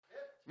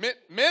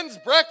Men's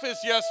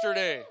breakfast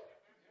yesterday.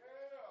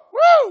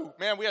 Woo!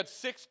 Man, we had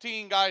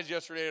 16 guys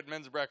yesterday at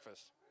men's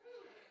breakfast.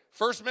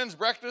 First men's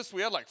breakfast,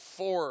 we had like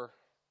 4.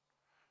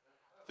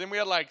 Then we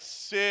had like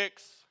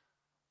 6.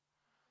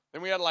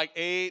 Then we had like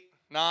 8,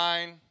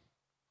 9.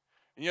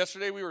 And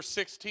yesterday we were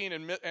 16,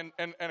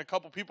 and a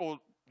couple people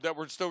that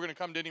were still going to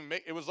come didn't even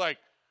make it. It was like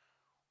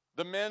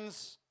the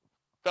men's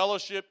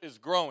fellowship is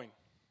growing.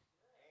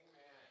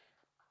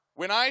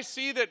 When I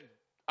see that,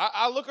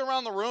 I look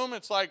around the room,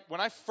 it's like when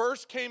I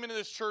first came into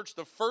this church,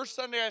 the first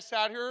Sunday I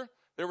sat here,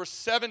 there were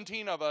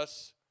 17 of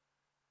us,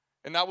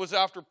 and that was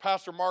after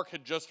Pastor Mark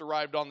had just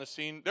arrived on the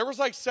scene. There was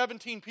like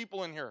 17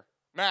 people in here,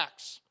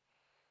 max.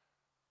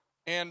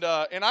 And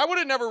I would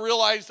have never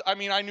realized, I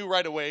mean, I knew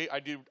right away, I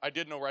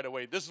did know right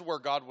away, this is where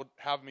God would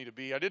have me to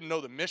be. I didn't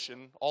know the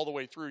mission all the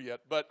way through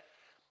yet, but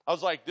I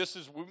was like, this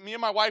is, me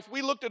and my wife,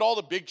 we looked at all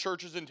the big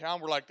churches in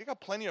town. We're like, they got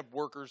plenty of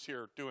workers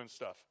here doing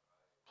stuff.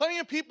 Plenty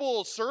of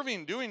people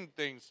serving, doing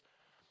things.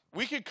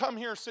 We could come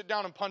here, sit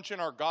down, and punch in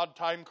our God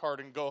time card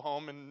and go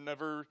home and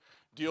never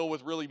deal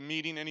with really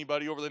meeting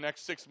anybody over the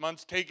next 6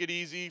 months. Take it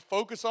easy.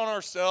 Focus on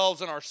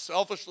ourselves and our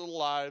selfish little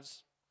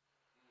lives.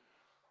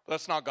 But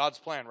that's not God's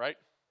plan, right?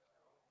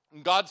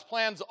 And God's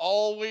plans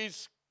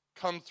always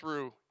come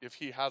through if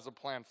he has a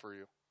plan for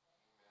you.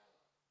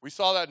 We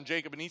saw that in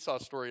Jacob and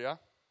Esau's story, yeah?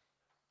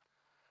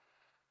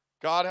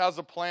 God has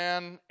a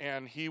plan,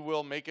 and he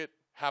will make it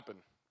happen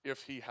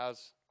if he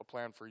has a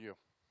plan for you.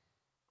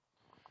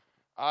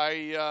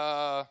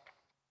 I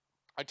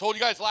told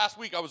you guys last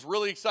week I was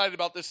really excited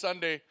about this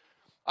Sunday.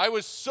 I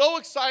was so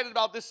excited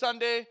about this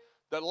Sunday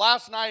that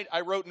last night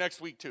I wrote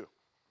next week too.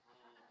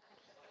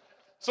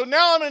 So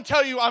now I'm going to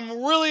tell you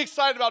I'm really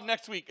excited about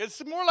next week.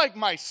 It's more like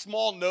my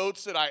small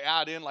notes that I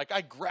add in. Like I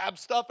grab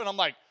stuff and I'm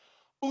like,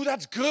 ooh,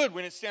 that's good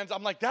when it stands.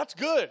 I'm like, that's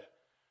good.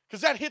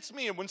 Because that hits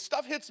me. And when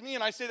stuff hits me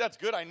and I say that's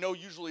good, I know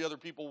usually other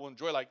people will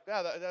enjoy like,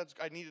 yeah,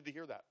 I needed to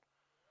hear that.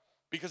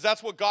 Because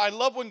that's what God, I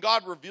love when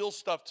God reveals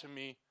stuff to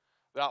me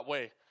that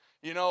way.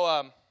 You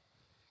know,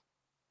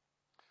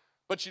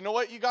 but you know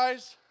what, you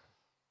guys?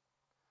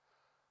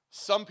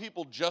 Some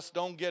people just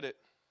don't get it.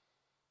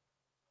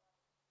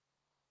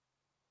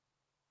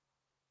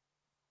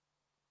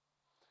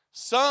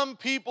 Some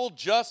people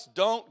just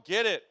don't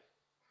get it.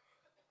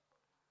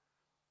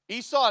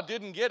 Esau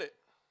didn't get it.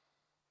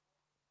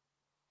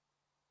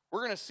 We're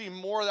going to see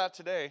more of that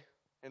today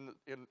in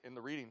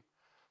the reading.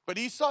 But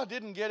Esau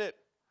didn't get it.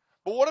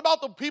 But what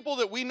about the people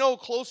that we know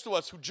close to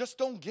us who just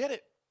don't get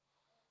it?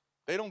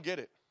 They don't get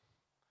it.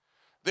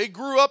 They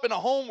grew up in a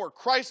home where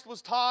Christ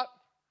was taught.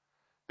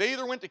 They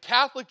either went to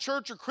Catholic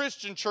church or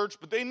Christian church,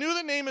 but they knew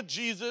the name of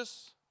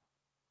Jesus.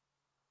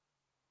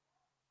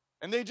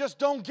 And they just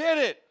don't get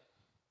it.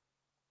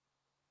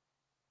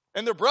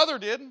 And their brother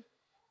did.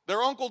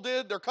 Their uncle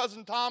did. Their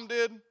cousin Tom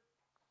did.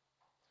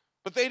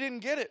 But they didn't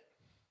get it.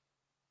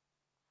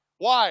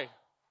 Why?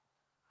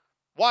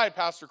 Why,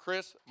 Pastor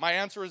Chris? My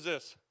answer is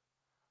this.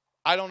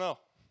 I don't know.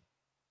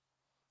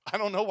 I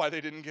don't know why they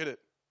didn't get it.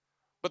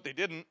 But they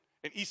didn't,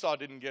 and Esau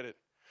didn't get it.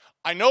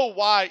 I know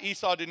why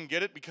Esau didn't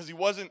get it, because he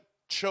wasn't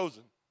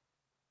chosen.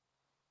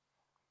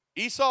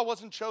 Esau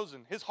wasn't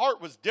chosen. His heart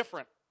was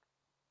different.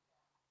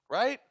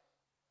 Right?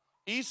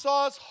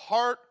 Esau's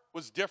heart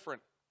was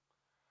different.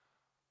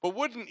 But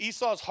wouldn't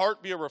Esau's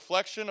heart be a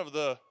reflection of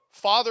the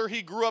father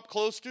he grew up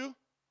close to?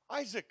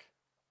 Isaac,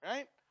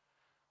 right?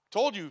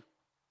 Told you,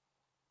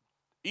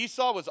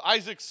 Esau was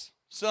Isaac's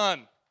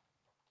son.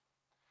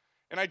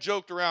 And I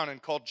joked around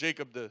and called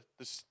Jacob the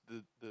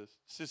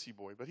sissy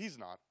boy, but he's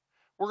not.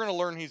 We're going to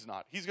learn he's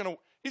not. He's going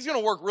to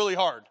work really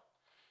hard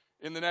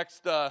in the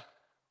next,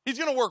 he's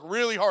going to work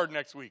really hard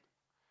next week.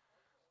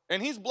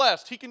 And he's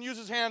blessed. He can use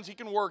his hands, he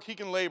can work, he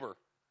can labor.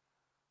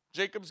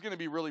 Jacob's going to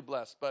be really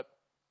blessed. But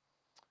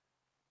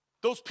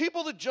those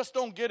people that just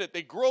don't get it,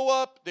 they grow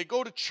up, they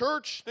go to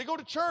church. They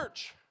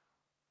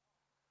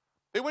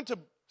went to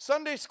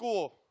Sunday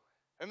school,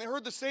 and they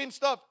heard the same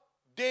stuff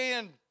day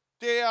in,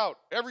 day out,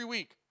 every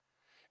week.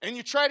 And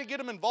you try to get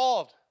them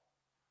involved.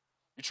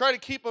 You try to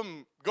keep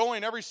them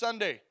going every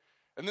Sunday.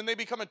 And then they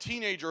become a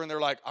teenager, and they're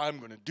like, I'm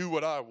going to do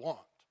what I want.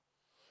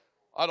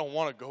 I don't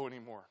want to go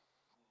anymore.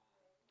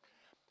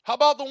 How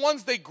about the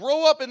ones they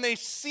grow up and they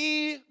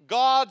see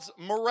God's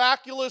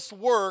miraculous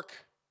work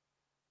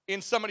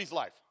in somebody's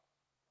life?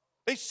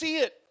 They see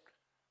it.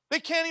 They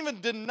can't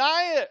even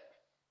deny it.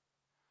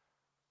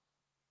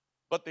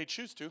 But they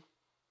choose to.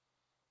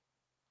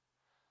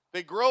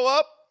 They grow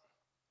up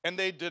and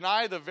they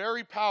deny the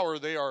very power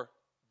they are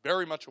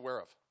very much aware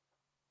of.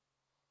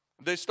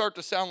 They start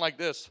to sound like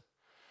this.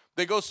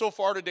 They go so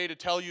far today to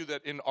tell you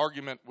that in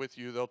argument with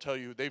you, they'll tell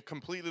you they've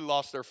completely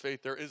lost their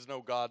faith. There is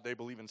no God. They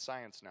believe in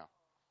science now.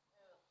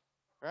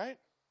 Right?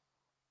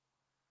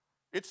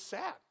 It's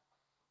sad.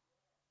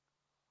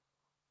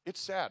 It's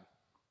sad.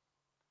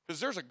 Because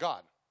there's a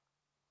God.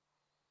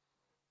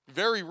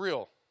 Very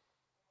real.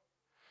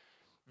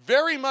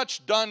 Very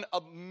much done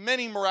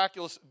many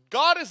miraculous.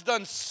 God has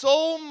done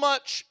so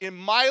much in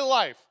my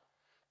life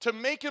to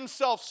make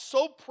himself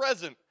so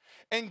present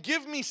and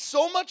give me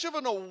so much of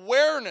an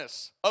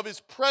awareness of his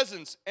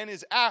presence and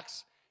his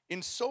acts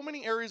in so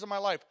many areas of my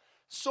life,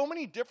 so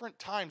many different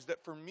times,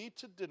 that for me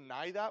to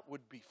deny that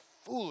would be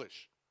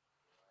foolish.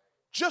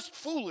 Just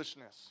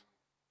foolishness.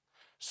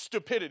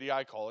 Stupidity,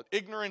 I call it.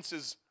 Ignorance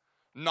is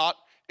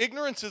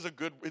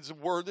a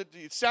word that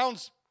it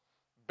sounds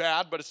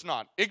bad, but it's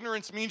not.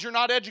 Ignorance means you're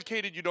not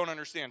educated, you don't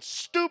understand.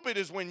 Stupid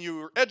is when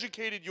you're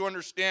educated, you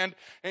understand,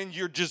 and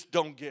you just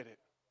don't get it.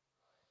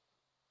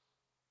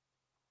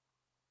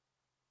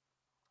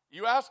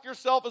 You ask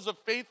yourself as a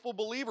faithful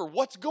believer,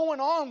 what's going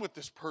on with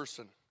this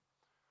person?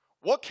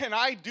 What can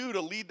I do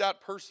to lead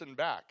that person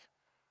back?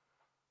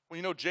 Well,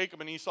 you know,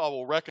 Jacob and Esau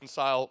will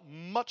reconcile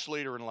much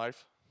later in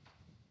life,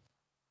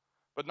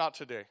 but not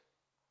today.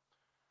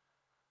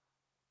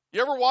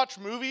 You ever watch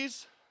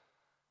movies?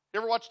 You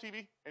ever watch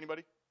TV?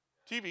 Anybody?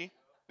 TV,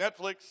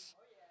 Netflix,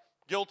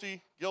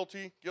 guilty.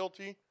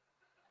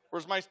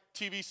 Where's my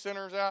TV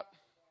sinners at?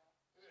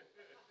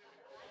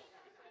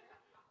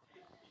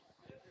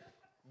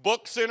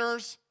 Book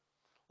sinners,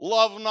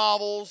 love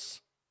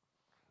novels,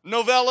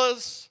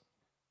 novellas,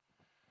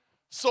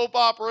 soap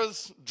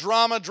operas,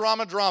 drama.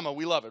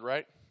 We love it,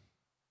 right?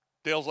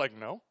 Dale's like,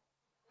 no.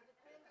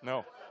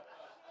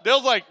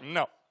 Dale's like,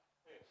 no.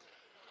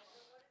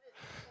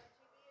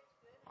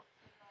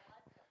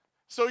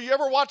 So you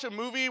ever watch a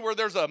movie where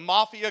there's a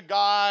mafia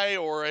guy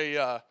or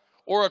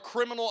a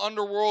criminal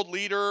underworld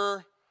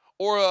leader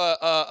or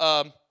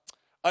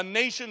a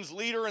nation's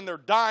leader, and they're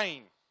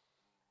dying,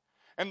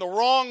 and the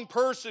wrong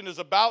person is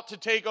about to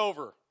take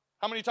over?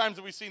 How many times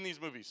have we seen these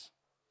movies?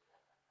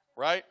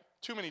 Right?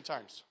 Too many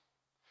times.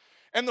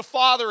 And the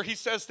father, he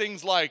says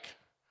things like,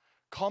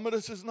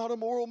 Commodus is not a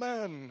moral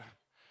man.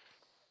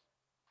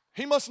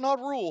 He must not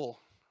rule.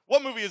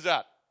 What movie is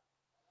that?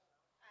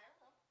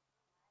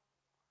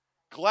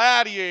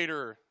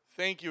 Gladiator.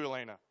 Thank you,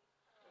 Elena.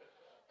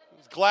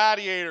 It's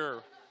Gladiator.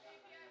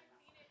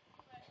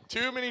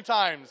 Too many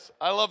times.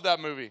 I love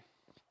that movie.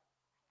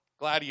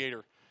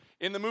 Gladiator.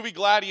 In the movie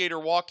Gladiator,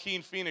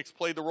 Joaquin Phoenix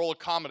played the role of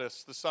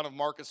Commodus, the son of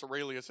Marcus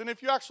Aurelius. And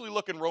if you actually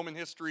look in Roman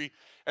history,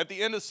 at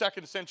the end of the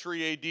 2nd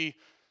century AD,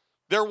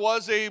 there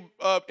was a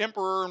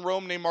emperor in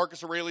Rome named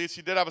Marcus Aurelius.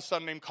 He did have a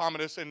son named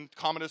Commodus, and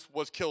Commodus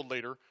was killed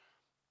later.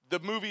 The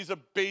movie's a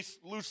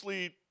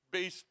loosely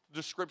based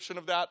description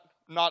of that.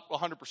 Not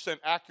 100%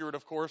 accurate,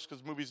 of course,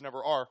 because movies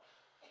never are.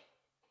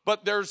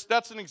 But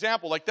that's an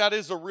example. Like, that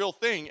is a real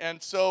thing.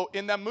 And so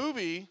in that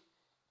movie,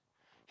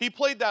 he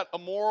played that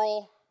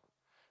immoral,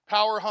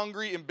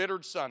 power-hungry,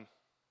 embittered son.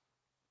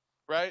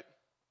 Right?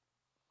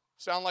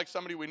 Sound like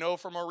somebody we know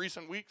from our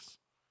recent weeks?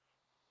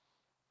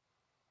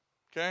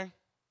 Okay?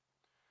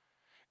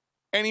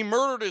 And he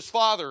murdered his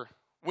father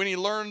when he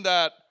learned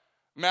that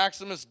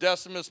Maximus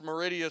Decimus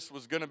Meridius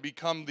was going to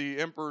become the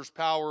emperor's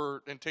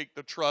power and take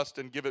the trust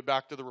and give it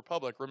back to the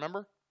republic.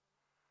 Remember?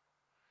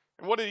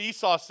 And what did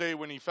Esau say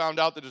when he found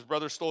out that his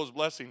brother stole his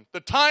blessing? The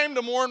time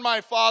to mourn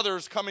my father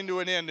is coming to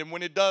an end, and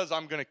when it does,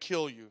 I'm going to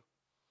kill you.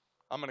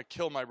 I'm going to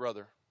kill my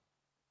brother.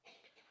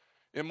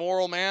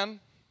 Immoral man,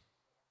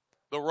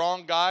 the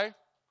wrong guy.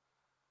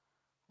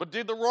 But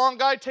did the wrong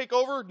guy take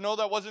over? No,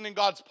 that wasn't in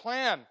God's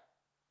plan.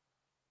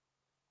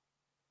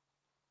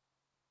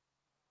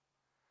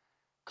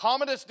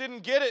 Commodus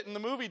didn't get it in the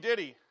movie, did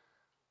he?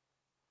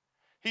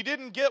 He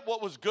didn't get what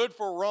was good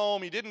for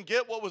Rome. He didn't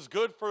get what was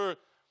good for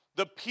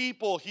the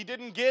people. He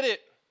didn't get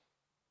it.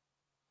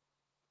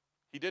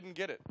 He didn't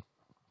get it.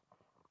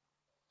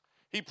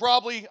 He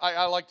probably,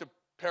 I like to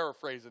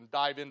paraphrase and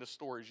dive into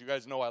stories. You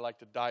guys know I like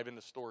to dive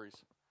into stories.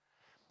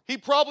 He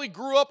probably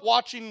grew up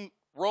watching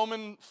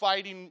Roman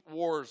fighting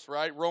wars,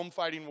 right? Rome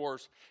fighting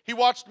wars. He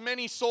watched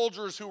many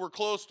soldiers who were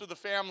close to the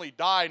family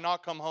die,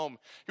 not come home.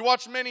 He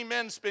watched many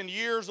men spend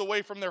years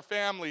away from their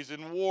families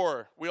in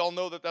war. We all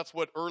know that that's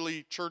what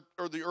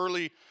the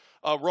early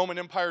Roman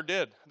Empire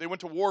did. They went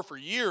to war for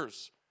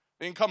years.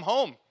 They didn't come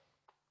home,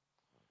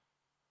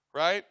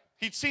 right?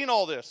 He'd seen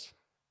all this.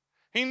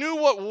 He knew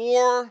what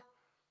war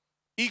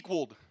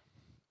equaled.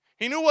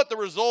 He knew what the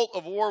result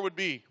of war would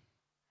be.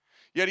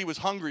 Yet he was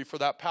hungry for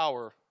that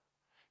power.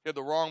 He had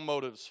the wrong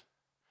motives,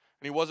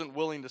 and he wasn't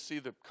willing to see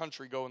the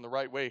country go in the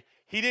right way.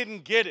 He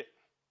didn't get it.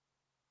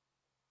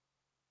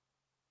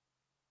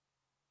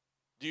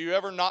 Do you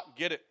ever not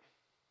get it?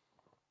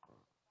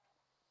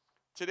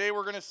 Today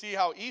we're going to see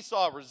how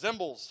Esau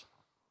resembles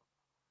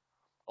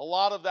a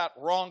lot of that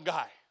wrong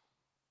guy.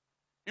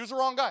 He was the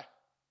wrong guy.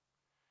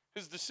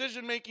 His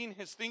decision-making,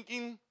 his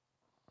thinking.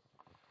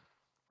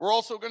 We're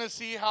also going to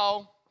see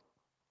how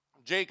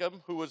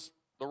Jacob, who was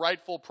the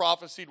rightful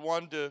prophesied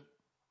one to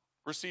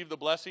receive the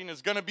blessing,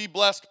 is going to be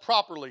blessed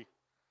properly.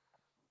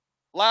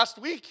 Last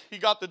week, he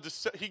took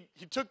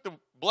the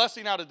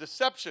blessing out of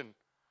deception.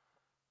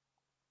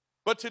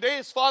 But today,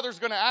 his father's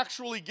going to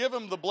actually give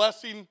him the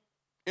blessing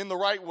in the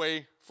right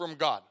way from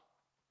God.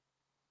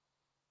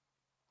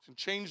 Some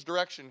change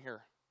direction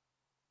here.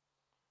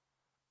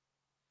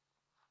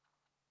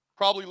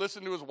 Probably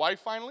listened to his wife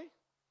finally.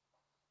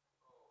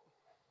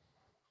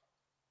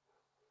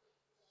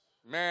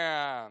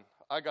 Man,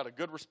 I got a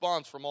good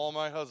response from all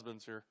my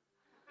husbands here.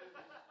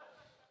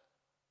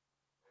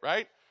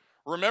 right?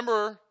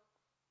 Remember,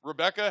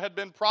 Rebekah had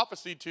been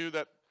prophesied to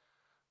that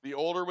the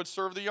older would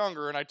serve the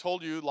younger, and I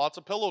told you, lots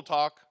of pillow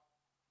talk.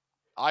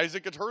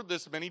 Isaac had heard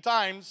this many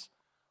times,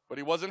 but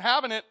he wasn't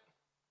having it.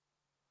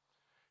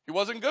 He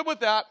wasn't good with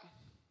that.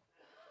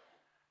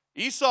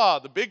 Esau,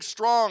 the big,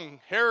 strong,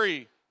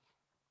 hairy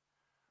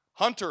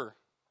hunter,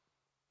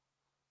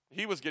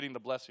 he was getting the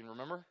blessing,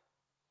 remember?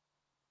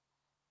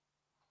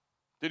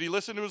 Did he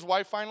listen to his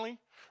wife finally?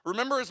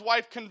 Remember, his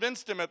wife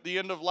convinced him at the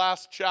end of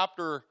last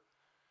chapter,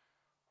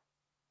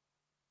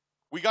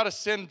 we got to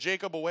send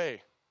Jacob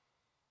away.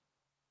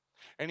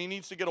 And he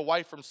needs to get a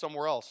wife from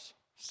somewhere else,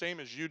 same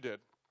as you did.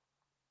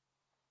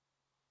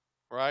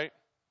 Right?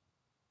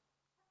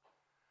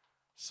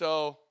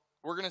 So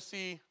we're going to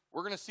see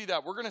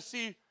that. We're going to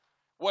see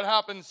what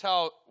happens,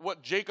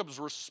 what Jacob's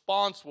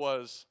response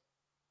was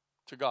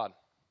to God.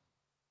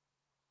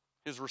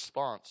 His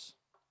response.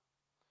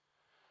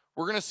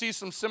 We're going to see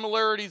some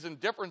similarities and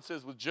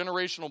differences with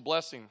generational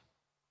blessing.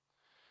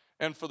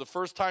 And for the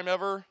first time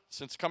ever,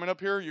 since coming up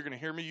here, you're going to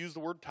hear me use the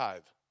word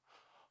tithe.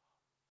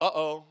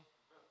 Uh-oh.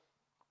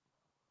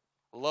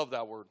 I love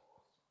that word.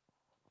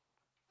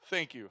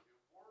 Thank you.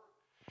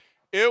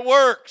 It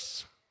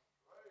works.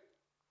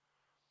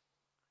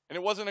 And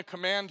it wasn't a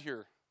command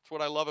here. That's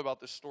what I love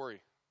about this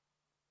story.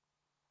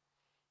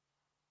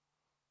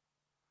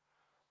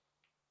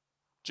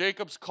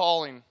 Jacob's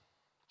calling.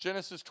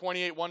 Genesis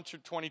 28, 1 through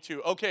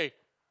 22. Okay,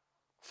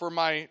 for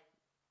my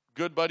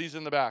good buddies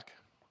in the back,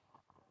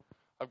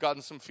 I've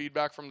gotten some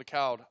feedback from the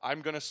crowd.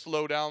 I'm going to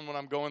slow down when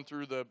I'm going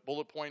through the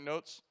bullet point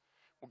notes.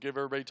 We'll give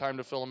everybody time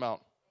to fill them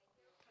out.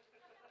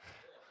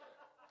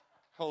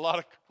 A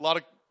lot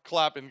of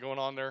clapping going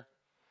on there.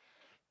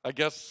 I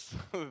guess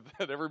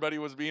that everybody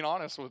was being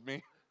honest with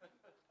me.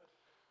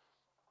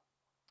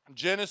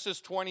 Genesis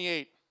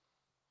 28.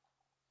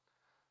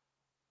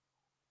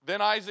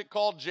 Then Isaac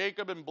called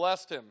Jacob and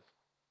blessed him,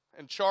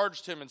 and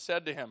charged him and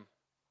said to him,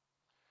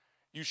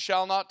 you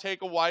shall not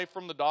take a wife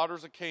from the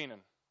daughters of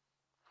Canaan.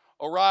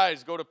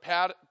 Arise, go to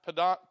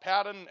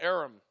Paddan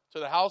Aram, to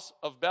the house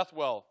of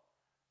Bethuel,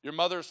 your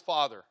mother's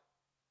father.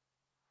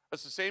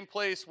 That's the same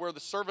place where the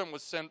servant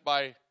was sent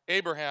by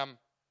Abraham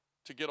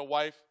to get a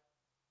wife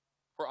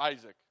for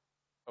Isaac.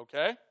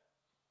 Okay?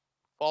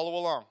 Follow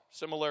along.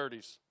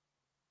 Similarities.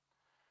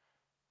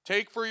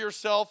 Take for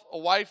yourself a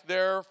wife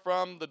there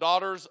from the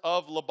daughters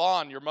of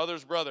Laban, your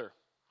mother's brother,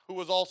 who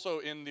was also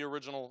in the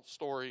original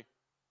story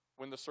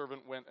when the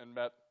servant went and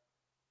met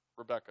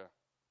Rebekah.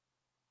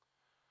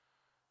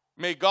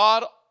 May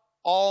God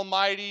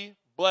Almighty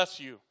bless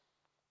you.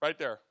 Right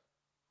there.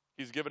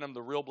 He's given him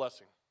the real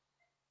blessing.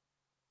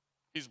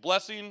 He's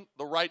blessing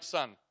the right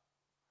son,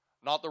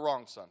 not the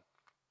wrong son.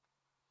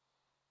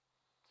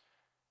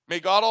 May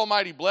God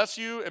Almighty bless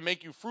you and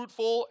make you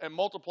fruitful and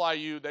multiply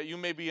you, that you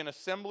may be an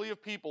assembly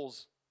of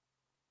peoples,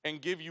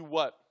 and give you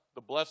what?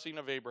 The blessing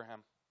of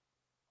Abraham.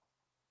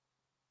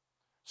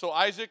 So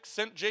Isaac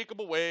sent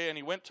Jacob away, and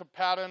he went to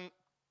Paddan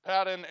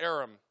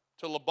Aram,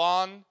 to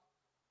Laban,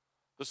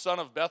 the son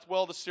of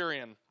Bethuel the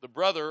Syrian, the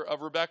brother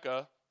of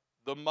Rebekah,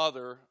 the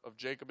mother of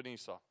Jacob and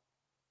Esau.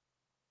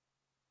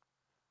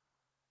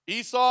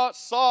 Esau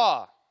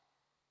saw,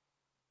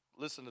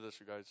 listen to this,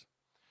 you guys.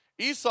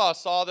 Esau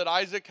saw that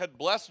Isaac had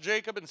blessed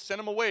Jacob and sent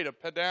him away to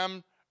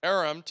Paddan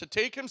Aram to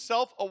take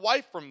himself a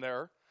wife from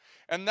there,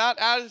 and that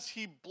as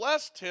he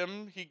blessed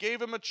him, he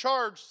gave him a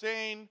charge,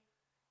 saying,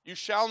 you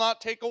shall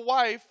not take a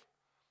wife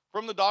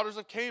from the daughters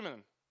of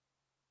Canaan.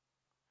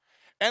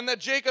 And that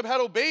Jacob had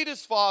obeyed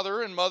his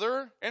father and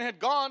mother and had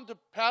gone to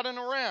Paddan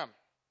Aram.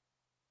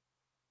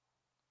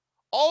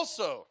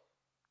 Also,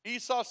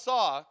 Esau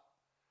saw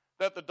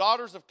that the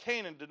daughters of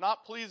Canaan did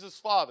not please his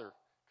father,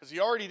 because he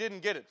already didn't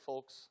get it,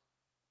 folks.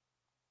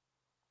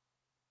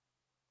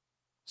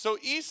 So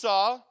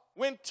Esau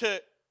went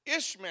to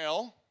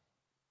Ishmael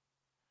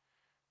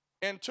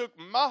and took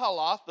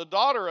Mahalath, the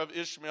daughter of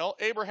Ishmael,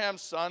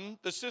 Abraham's son,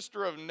 the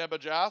sister of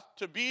Nebajoth,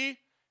 to be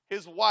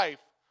his wife,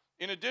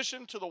 in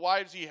addition to the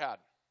wives he had.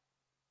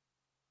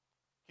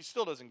 He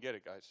still doesn't get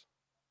it, guys.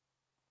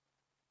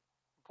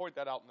 Point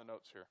that out in the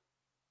notes here.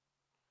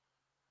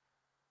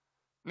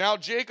 Now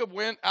Jacob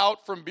went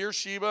out from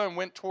Beersheba and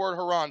went toward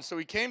Haran. So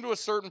he came to a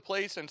certain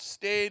place and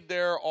stayed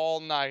there all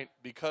night,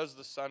 because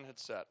the sun had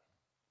set.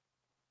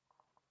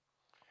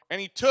 And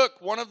he took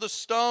one of the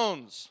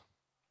stones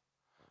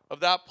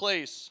of that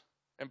place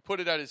and put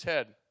it at his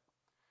head.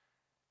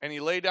 And he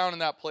lay down in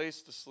that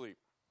place to sleep.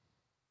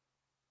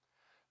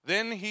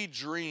 Then he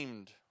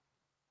dreamed.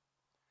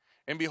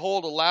 And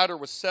behold, a ladder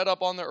was set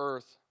up on the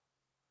earth,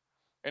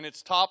 and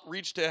its top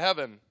reached to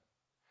heaven.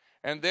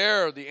 And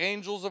there the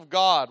angels of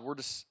God were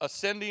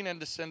ascending and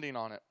descending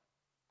on it.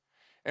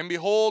 And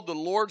behold, the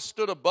Lord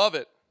stood above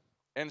it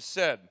and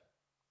said, it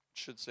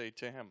should say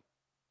to him,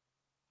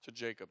 to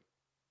Jacob.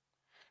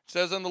 It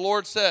says, and the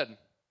Lord said,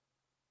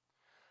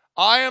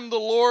 I am the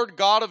Lord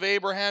God of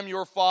Abraham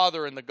your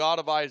father and the God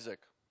of Isaac.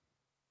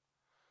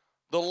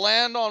 The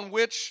land on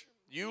which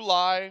you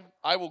lie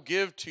I will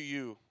give to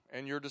you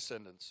and your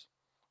descendants.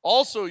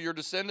 Also your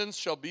descendants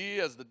shall be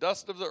as the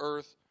dust of the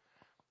earth,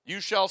 You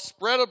shall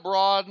spread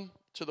abroad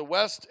to the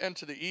west and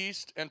to the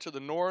east and to the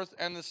north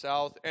and the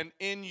south, and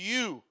in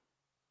you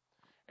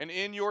and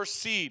in your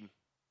seed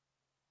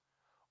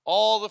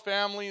all the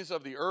families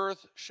of the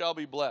earth shall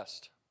be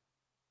blessed.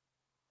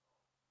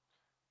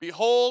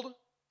 Behold,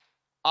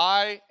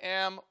 I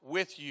am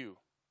with you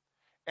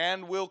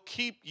and will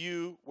keep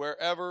you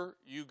wherever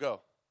you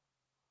go,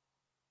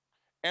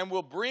 and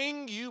will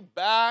bring you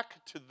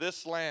back to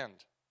this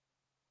land.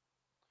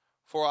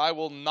 For I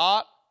will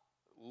not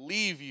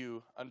leave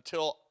you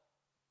until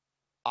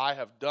I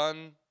have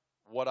done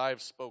what I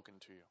have spoken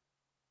to you.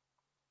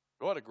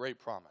 What a great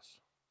promise.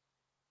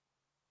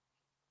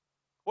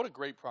 What a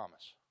great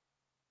promise.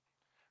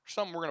 There's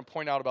something we're going to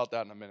point out about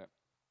that in a minute.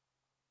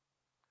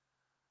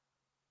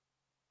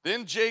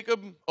 Then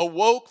Jacob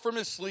awoke from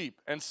his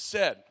sleep and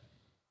said,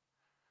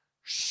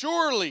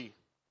 surely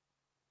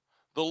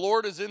the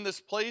Lord is in this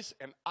place,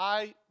 and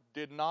I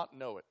did not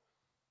know it.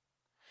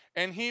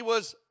 And he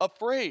was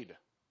afraid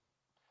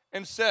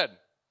and said,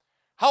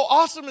 how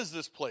awesome is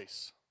this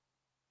place?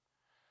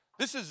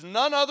 This is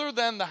none other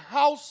than the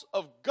house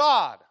of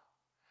God,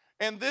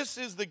 and this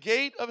is the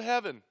gate of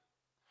heaven.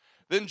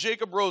 Then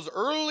Jacob rose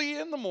early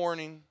in the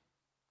morning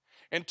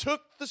and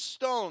took the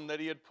stone that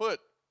he had put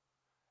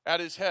at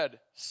his head,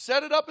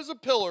 set it up as a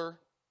pillar,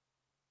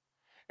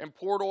 and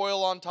poured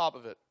oil on top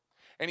of it.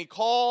 And he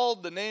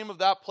called the name of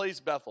that place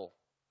Bethel,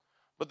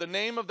 but the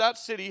name of that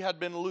city had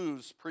been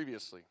Luz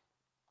previously.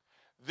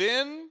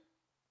 Then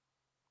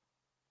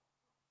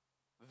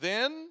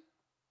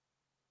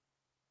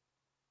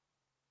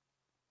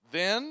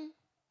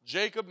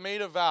Jacob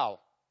made a vow,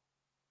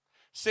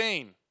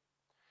 saying,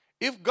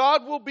 if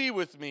God will be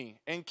with me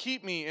and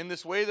keep me in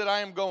this way that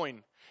I am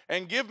going,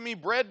 and give me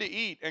bread to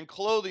eat and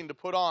clothing to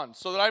put on,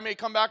 so that I may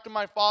come back to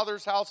my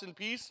father's house in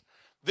peace,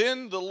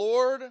 then the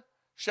Lord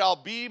shall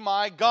be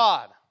my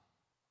God.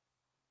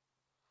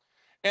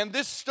 And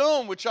this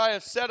stone which I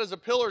have set as a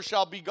pillar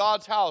shall be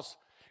God's house.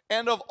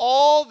 And of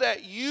all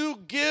that you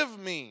give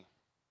me,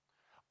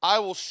 I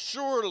will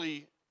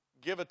surely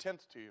give a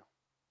tenth to you.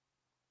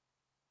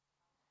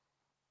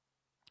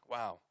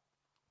 Wow.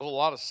 There's a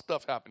lot of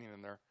stuff happening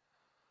in there.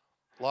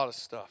 A lot of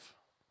stuff.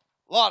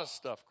 A lot of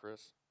stuff,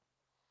 Chris.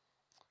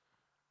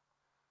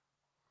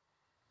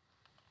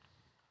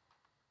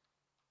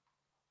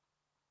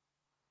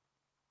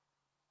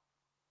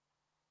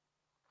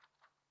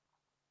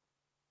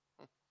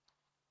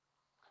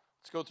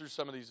 Let's go through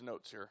some of these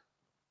notes here.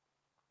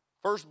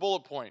 First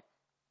bullet point.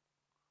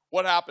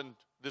 What happened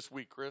this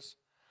week, Chris?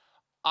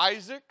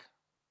 Isaac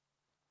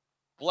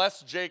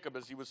blessed Jacob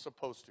as he was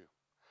supposed to.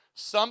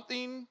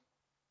 Something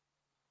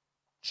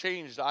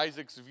changed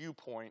Isaac's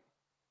viewpoint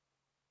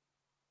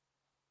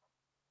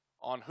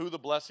on who the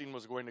blessing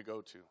was going to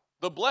go to.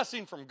 The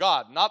blessing from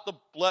God, not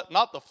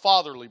the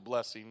fatherly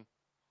blessing,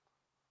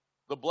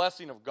 the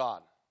blessing of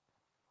God.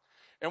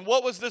 And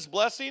what was this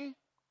blessing?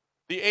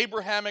 The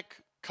Abrahamic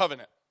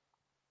covenant.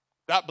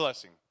 That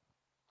blessing.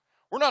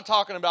 We're not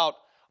talking about,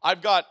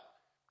 I've got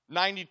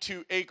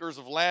 92 acres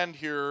of land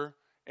here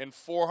and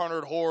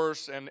 400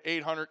 horse and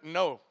 800.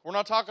 No, we're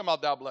not talking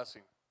about that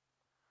blessing.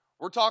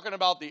 We're talking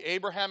about the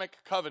Abrahamic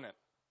covenant.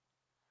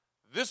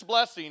 This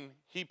blessing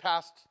he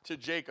passed to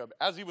Jacob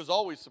as he was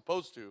always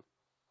supposed to,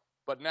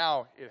 but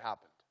now it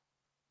happened.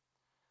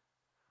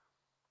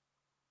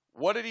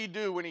 What did he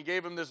do when he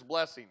gave him this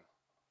blessing?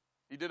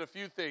 He did a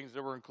few things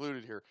that were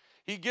included here.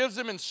 He gives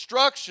him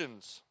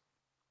instructions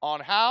on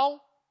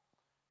how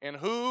and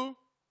who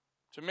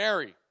to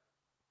marry.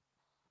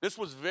 This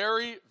was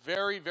very,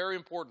 very, very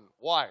important.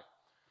 Why?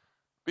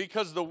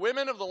 Because the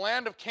women of the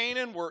land of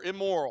Canaan were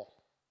immoral.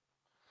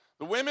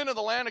 The women of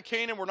the land of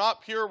Canaan were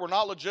not pure, were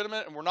not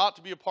legitimate, and were not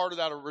to be a part of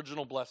that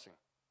original blessing.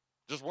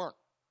 Just weren't.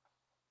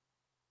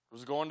 It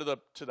was going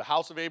to the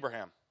house of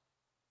Abraham.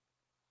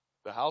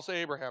 The house of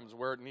Abraham is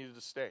where it needed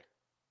to stay.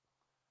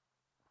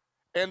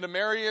 And to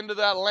marry into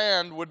that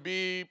land would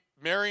be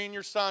marrying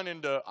your son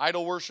into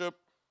idol worship,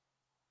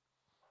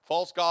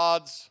 false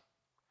gods.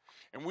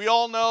 And we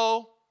all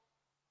know,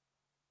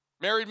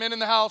 married men in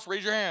the house,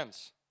 raise your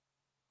hands.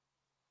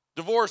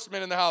 Divorced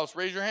men in the house,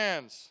 raise your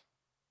hands.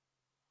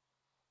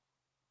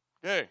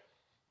 Okay.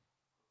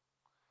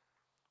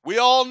 We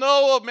all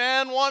know a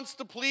man wants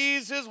to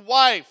please his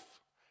wife,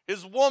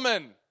 his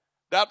woman,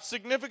 that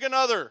significant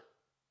other.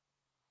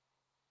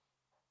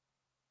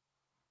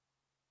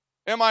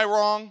 Am I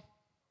wrong?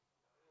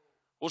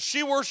 Well,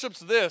 she worships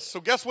this,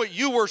 so guess what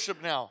you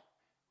worship now?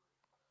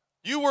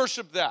 You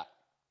worship that.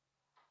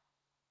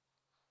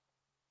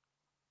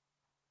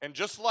 And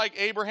just like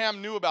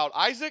Abraham knew about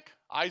Isaac,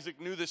 Isaac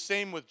knew the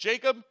same with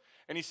Jacob,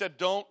 and he said,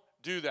 don't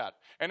do that.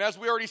 And as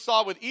we already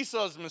saw with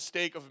Esau's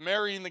mistake of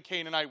marrying the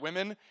Canaanite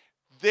women,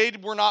 they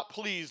were not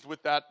pleased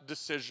with that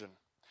decision.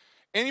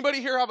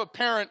 Anybody here have a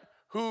parent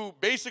who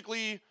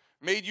basically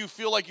made you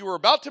feel like you were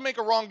about to make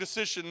a wrong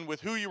decision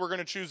with who you were going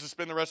to choose to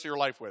spend the rest of your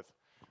life with?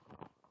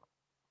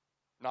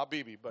 Not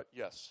Bibi, but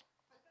yes.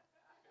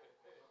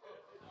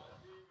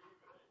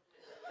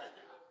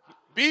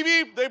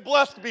 Bibi, they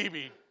blessed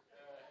Bibi.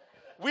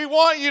 We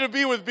want you to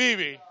be with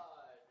Bibi.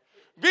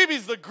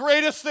 BB's the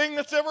greatest thing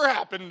that's ever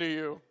happened to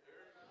you.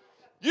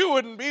 You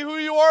wouldn't be who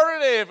you are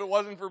today if it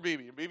wasn't for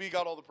BB. BB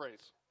got all the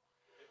praise.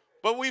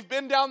 But we've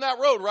been down that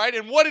road, right?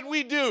 And what did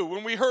we do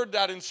when we heard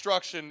that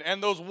instruction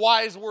and those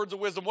wise words of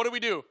wisdom? What did we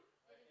do?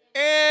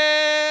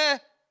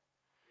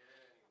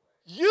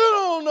 You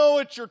don't know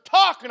what you're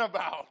talking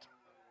about.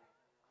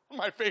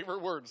 My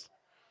favorite words.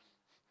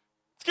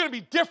 It's going to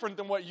be different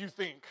than what you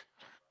think.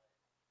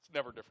 It's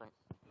never different.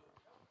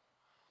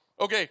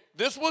 Okay,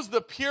 this was the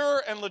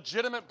pure and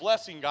legitimate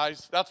blessing,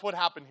 guys. That's what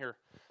happened here.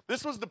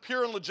 This was the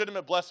pure and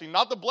legitimate blessing,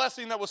 not the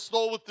blessing that was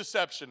stole with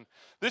deception.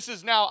 This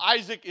is now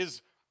Isaac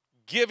is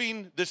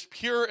giving this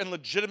pure and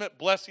legitimate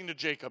blessing to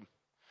Jacob.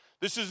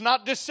 This is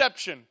not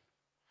deception.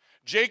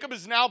 Jacob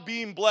is now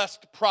being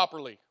blessed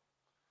properly.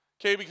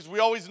 Okay, because we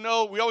always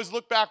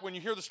look back when you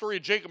hear the story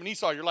of Jacob and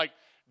Esau, you're like,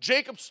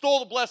 Jacob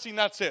stole the blessing,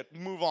 that's it,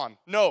 move on.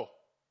 No.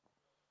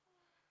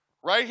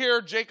 Right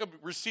here, Jacob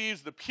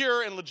receives the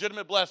pure and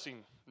legitimate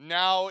blessing.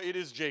 Now it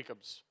is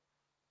Jacob's.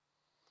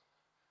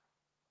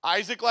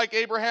 Isaac, like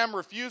Abraham,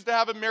 refused to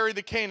have him marry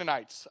the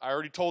Canaanites. I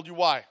already told you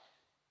why.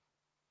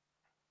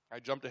 I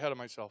jumped ahead of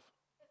myself.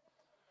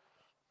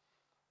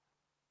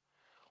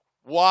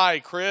 Why,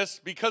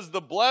 Chris? Because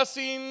the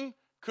blessing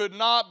could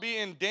not be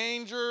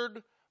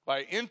endangered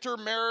by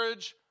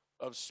intermarriage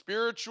of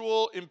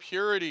spiritual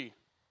impurity.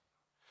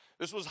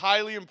 This was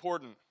highly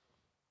important.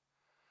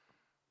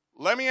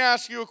 Let me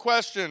ask you a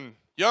question.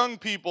 Young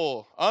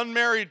people,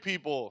 unmarried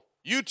people,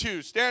 you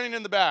two standing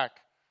in the back.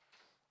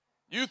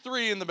 You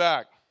three in the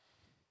back.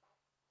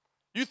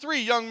 You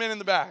three young men in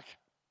the back.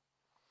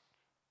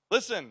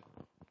 Listen,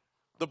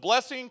 the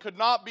blessing could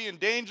not be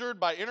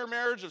endangered by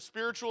intermarriage of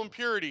spiritual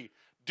impurity.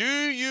 Do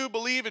you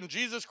believe in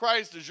Jesus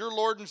Christ as your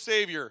Lord and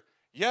Savior?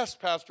 Yes,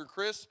 Pastor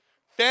Chris.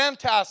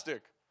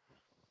 Fantastic.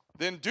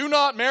 Then do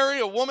not marry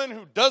a woman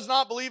who does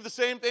not believe the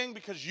same thing,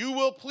 because you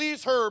will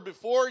please her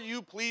before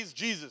you please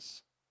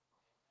Jesus.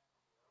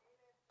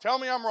 Tell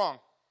me I'm wrong.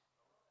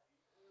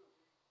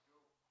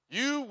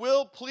 You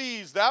will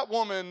please that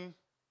woman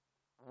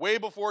way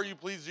before you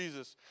please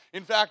Jesus.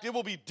 In fact, it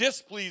will be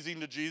displeasing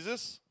to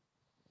Jesus,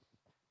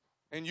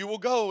 and you will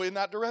go in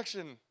that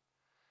direction.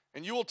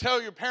 And you will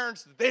tell your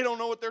parents that they don't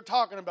know what they're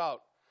talking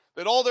about,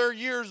 that all their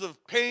years of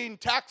paying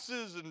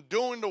taxes and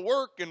doing the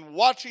work and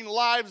watching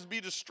lives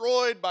be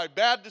destroyed by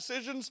bad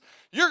decisions,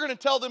 you're going to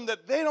tell them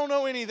that they don't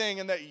know anything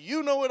and that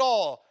you know it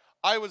all.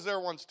 I was there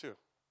once too.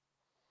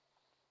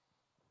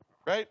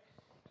 Right?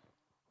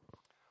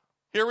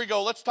 Here we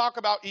go. Let's talk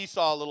about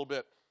Esau a little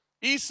bit.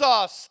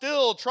 Esau,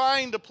 still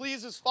trying to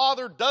please his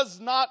father, does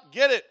not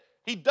get it.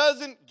 He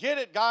doesn't get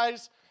it,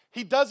 guys.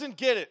 He doesn't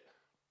get it.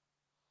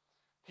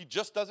 He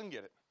just doesn't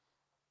get it.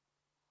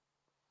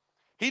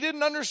 He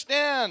didn't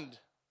understand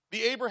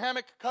the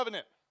Abrahamic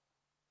covenant.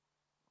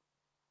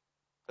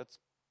 That's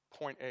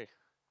point A.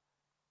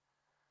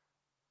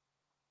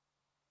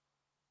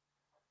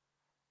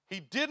 He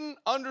didn't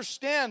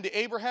understand the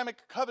Abrahamic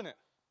covenant.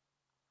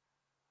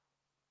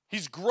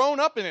 He's grown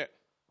up in it.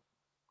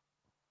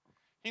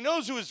 He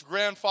knows who his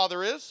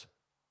grandfather is.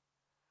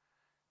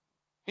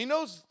 He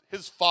knows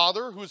his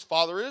father, who his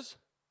father is.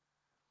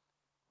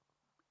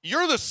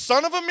 You're the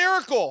son of a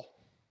miracle.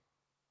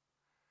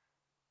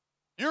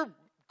 Your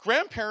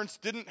grandparents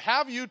didn't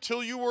have you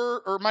till you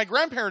were, or my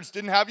grandparents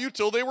didn't have you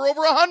till they were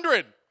over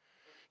 100.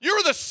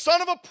 You're the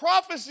son of a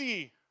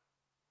prophecy.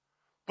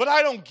 But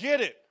I don't get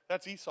it.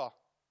 That's Esau.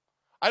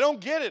 I don't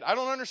get it. I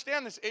don't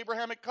understand this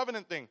Abrahamic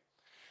covenant thing.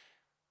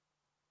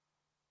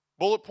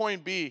 Bullet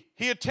point B,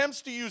 he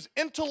attempts to use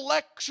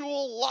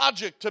intellectual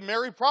logic to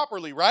marry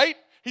properly, right?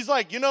 He's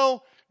like,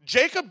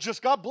 Jacob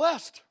just got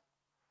blessed.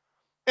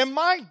 And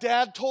my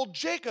dad told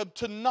Jacob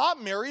to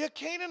not marry a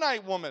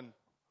Canaanite woman.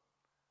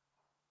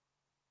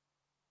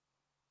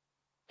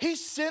 He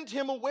sent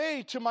him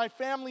away to my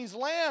family's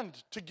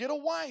land to get a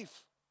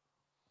wife.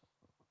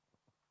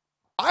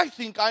 I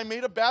think I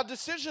made a bad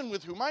decision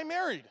with whom I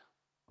married.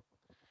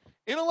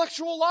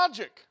 Intellectual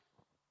logic.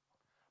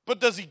 But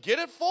does he get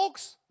it,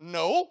 folks?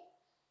 No.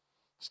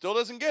 Still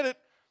doesn't get it,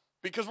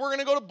 because we're going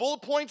to go to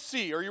bullet point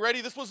C. Are you ready?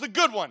 This was the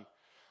good one.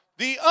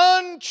 The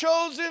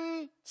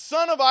unchosen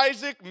son of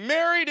Isaac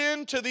married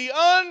into the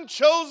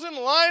unchosen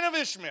line of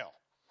Ishmael.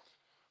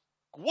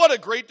 What a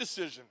great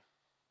decision.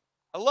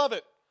 I love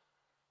it.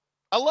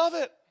 I love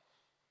it.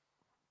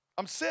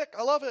 I'm sick.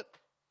 I love it.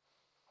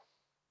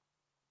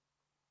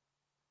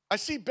 I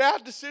see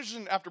bad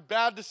decision after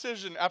bad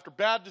decision after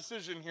bad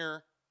decision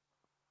here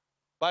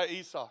by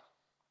Esau.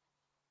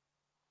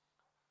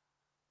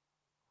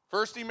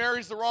 First he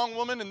marries the wrong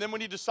woman, and then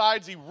when he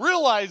decides, he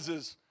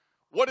realizes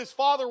what his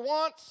father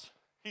wants,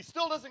 he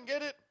still doesn't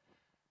get it.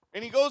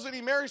 And he goes and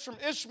he marries from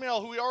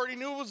Ishmael, who he already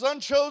knew was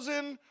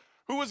unchosen,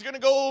 who was going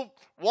to go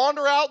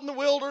wander out in the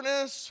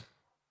wilderness,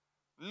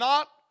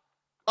 not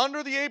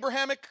under the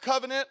Abrahamic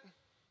covenant,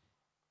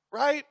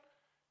 right?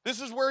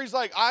 This is where he's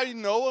like, I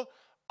know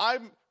I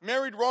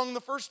married wrong the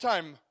first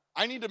time.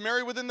 I need to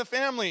marry within the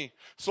family.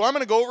 So I'm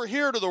going to go over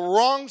here to the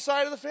wrong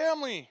side of the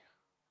family.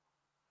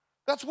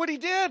 That's what he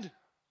did.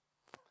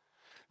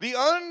 The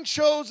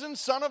unchosen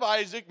son of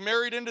Isaac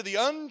married into the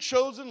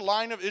unchosen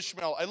line of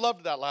Ishmael. I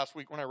loved that last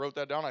week when I wrote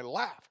that down. I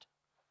laughed.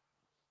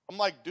 I'm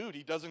like, dude,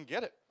 he doesn't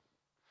get it.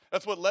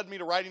 That's what led me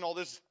to writing all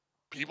this.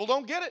 People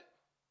don't get it.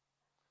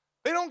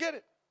 They don't get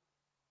it.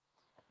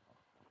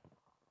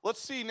 Let's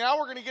see. Now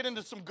we're going to get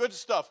into some good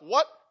stuff.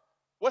 What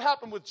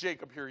happened with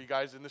Jacob here, you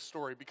guys, in this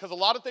story? Because a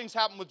lot of things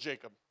happened with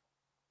Jacob.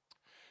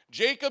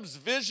 Jacob's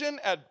vision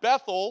at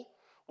Bethel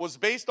was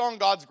based on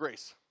God's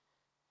grace.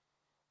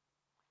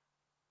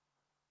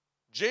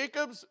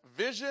 Jacob's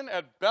vision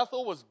at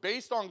Bethel was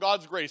based on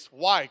God's grace.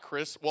 Why,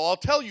 Chris? Well, I'll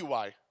tell you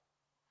why.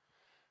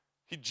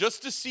 He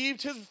just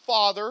deceived his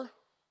father.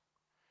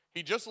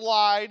 He just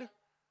lied.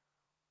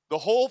 The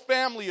whole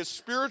family is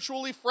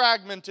spiritually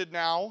fragmented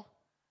now.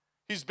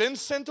 He's been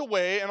sent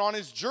away, and on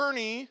his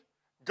journey,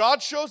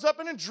 God shows up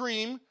in a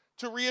dream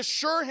to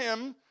reassure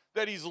him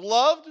that he's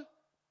loved,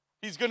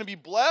 he's going to be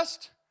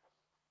blessed,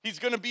 he's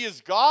going to be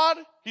his God,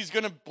 he's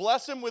going to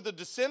bless him with the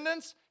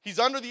descendants, he's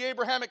under the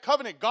Abrahamic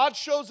covenant. God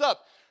shows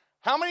up.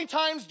 How many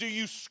times do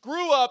you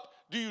screw up,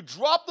 do you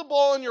drop the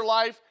ball in your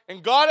life,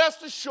 and God has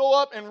to show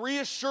up and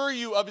reassure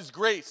you of his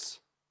grace?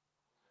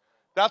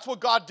 That's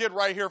what God did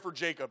right here for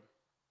Jacob.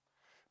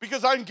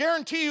 Because I can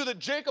guarantee you that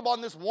Jacob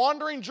on this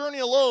wandering journey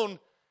alone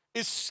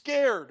is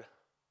scared.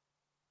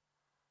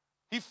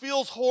 He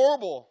feels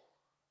horrible.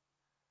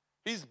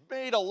 He's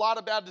made a lot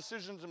of bad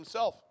decisions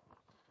himself.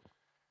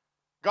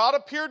 God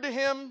appeared to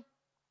him.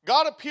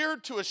 God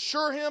appeared to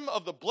assure him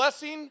of the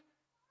blessing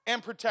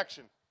and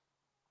protection.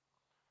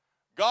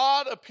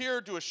 God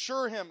appeared to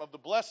assure him of the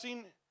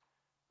blessing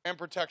and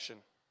protection.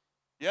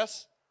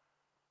 Yes?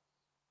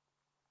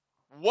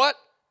 What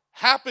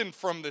happened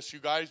from this, you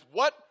guys?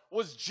 What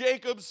was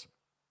Jacob's?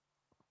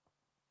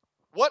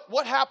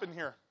 What happened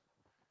here?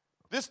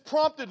 This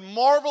prompted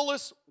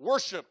marvelous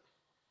worship.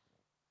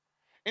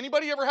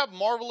 Anybody ever have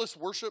marvelous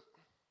worship?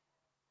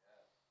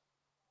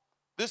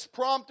 This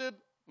prompted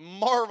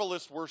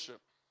marvelous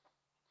worship.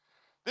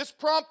 This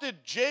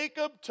prompted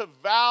Jacob to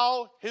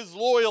vow his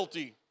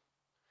loyalty.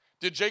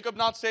 Did Jacob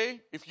not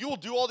say, if you will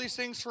do all these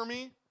things for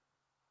me,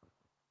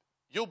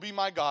 you'll be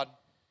my God.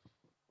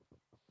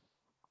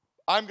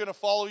 I'm going to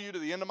follow you to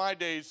the end of my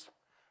days,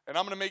 and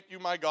I'm going to make you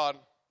my God,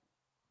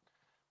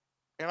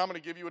 and I'm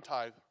going to give you a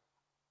tithe.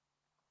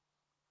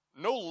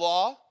 No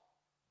law,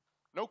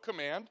 no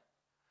command.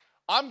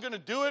 I'm going to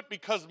do it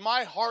because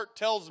my heart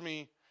tells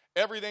me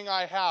everything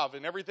I have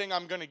and everything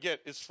I'm going to get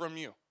is from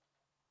you.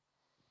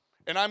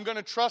 And I'm going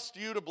to trust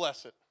you to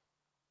bless it.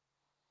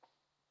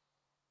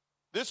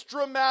 This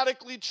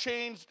dramatically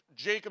changed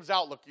Jacob's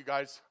outlook, you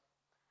guys.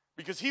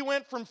 Because he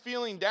went from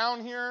feeling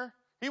down here,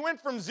 he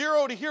went from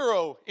zero to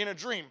hero in a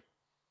dream.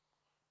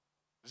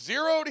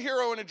 Zero to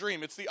hero in a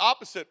dream. It's the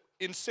opposite.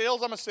 In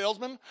sales, I'm a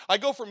salesman. I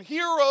go from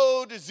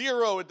hero to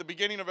zero at the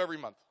beginning of every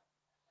month.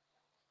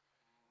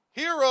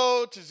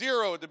 Hero to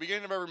zero at the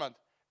beginning of every month.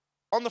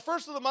 On the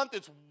first of the month,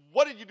 it's,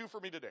 what did you do for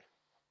me today?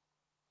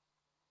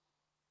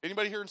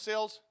 Anybody here in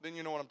sales? Then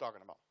you know what I'm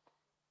talking about.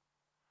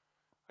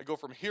 I go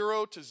from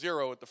hero to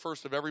zero at the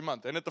first of every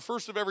month. And at the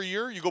first of every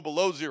year, you go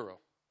below zero.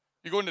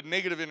 You go into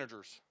negative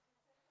integers.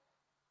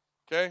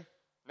 Okay?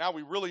 Now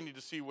we really need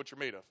to see what you're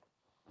made of.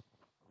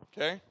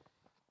 Okay?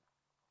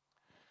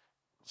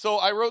 So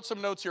I wrote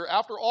some notes here.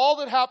 After all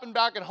that happened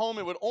back at home,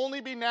 it would only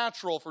be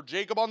natural for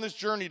Jacob on this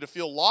journey to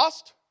feel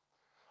lost,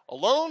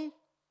 alone,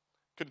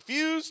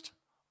 confused,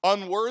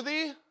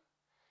 unworthy,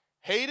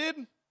 hated,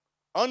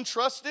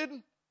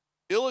 untrusted,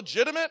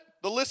 illegitimate.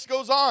 The list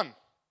goes on.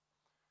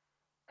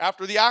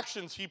 After the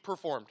actions he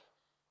performed.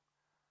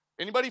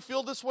 Anybody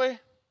feel this way?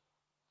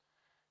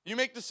 You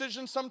make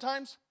decisions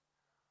sometimes?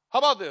 How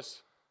about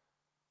this?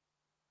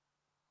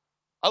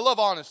 I love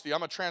honesty.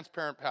 I'm a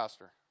transparent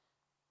pastor.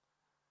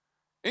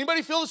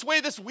 Anybody feel this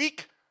way this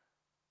week?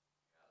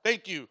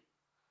 Thank you.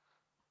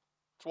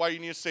 That's why you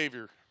need a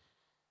Savior.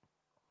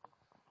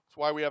 That's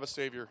why we have a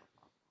Savior.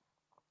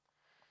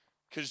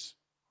 Because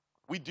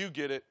we do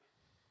get it.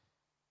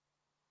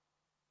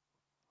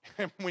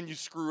 And when you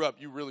screw up,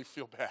 you really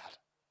feel bad.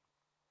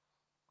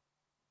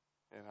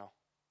 You know.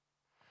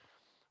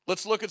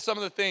 Let's look at some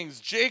of the things.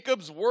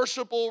 Jacob's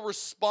worshipful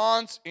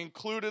response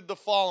included the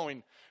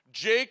following.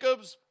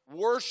 Jacob's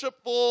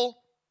worshipful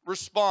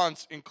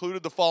response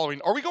included the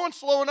following. Are we going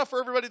slow enough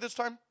for everybody this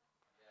time?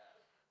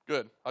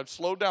 Good. I've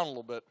slowed down a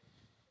little bit.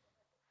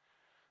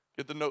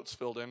 Get the notes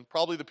filled in.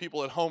 Probably the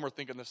people at home are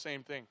thinking the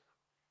same thing.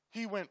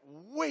 He went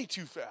way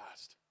too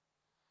fast.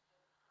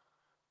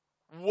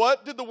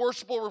 What did the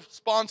worshipful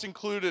response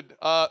included?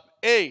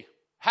 A,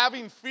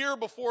 having fear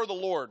before the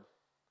Lord.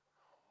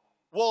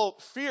 Well,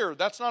 fear,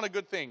 that's not a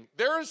good thing.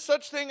 There is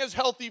such thing as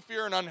healthy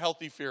fear and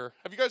unhealthy fear.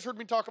 Have you guys heard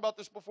me talk about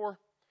this before?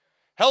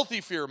 Healthy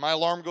fear, my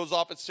alarm goes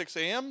off at 6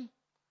 a.m.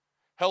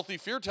 Healthy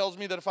fear tells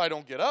me that if I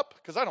don't get up,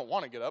 because I don't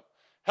want to get up,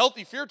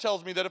 healthy fear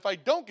tells me that if I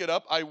don't get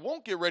up, I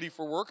won't get ready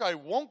for work, I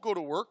won't go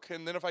to work,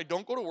 and then if I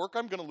don't go to work,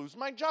 I'm going to lose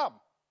my job.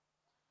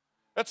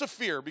 That's a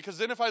fear, because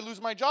then if I lose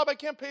my job, I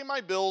can't pay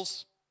my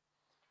bills.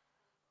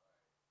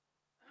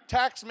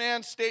 Tax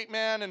man, state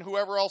man, and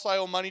whoever else I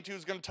owe money to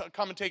is going to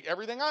come and take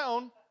everything I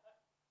own.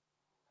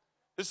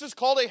 This is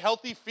called a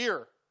healthy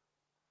fear.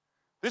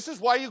 This is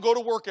why you go to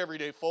work every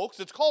day,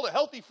 folks. It's called a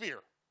healthy fear.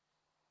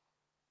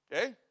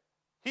 Okay?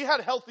 He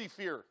had healthy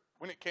fear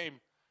when it came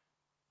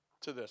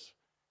to this.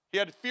 He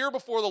had fear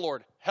before the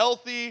Lord.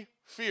 Healthy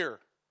fear.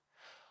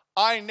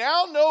 I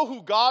now know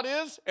who God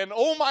is, and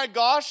oh my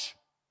gosh,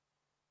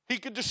 he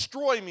could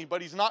destroy me,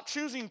 but he's not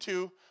choosing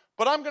to.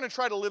 But I'm going to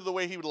try to live the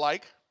way he would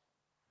like,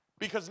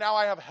 because now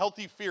I have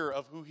healthy fear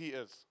of who he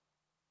is.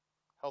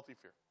 Healthy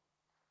fear.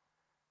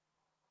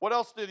 What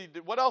else did he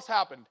do? What else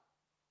happened?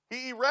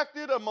 He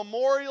erected a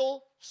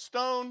memorial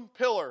stone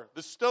pillar.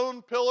 The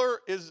stone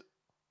pillar is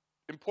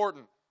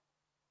important.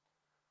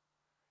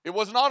 It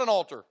was not an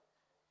altar.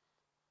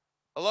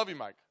 I love you,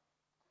 Mike.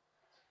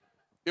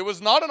 It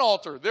was not an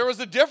altar. There was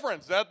a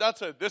difference.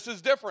 That's it. This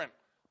is different.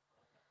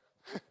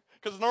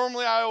 Because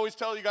normally I always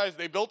tell you guys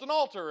they built an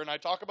altar, and I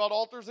talk about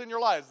altars in your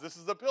lives. This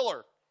is a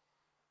pillar.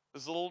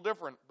 This is a little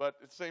different, but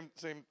it's same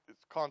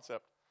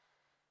concept.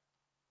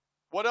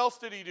 What else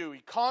did he do? He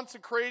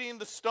consecrating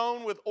the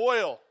stone with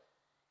oil.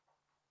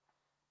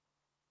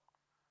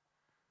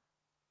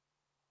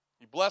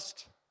 He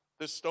blessed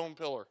this stone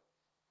pillar.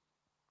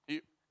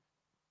 He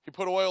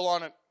put oil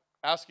on it,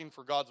 asking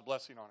for God's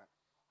blessing on it.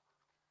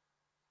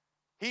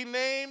 He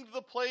named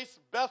the place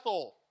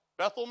Bethel.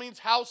 Bethel means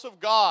house of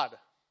God.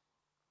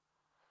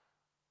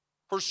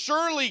 For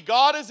surely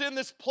God is in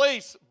this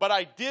place, but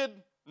I did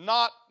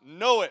not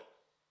know it.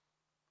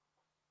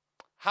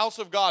 House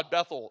of God,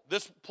 Bethel.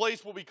 This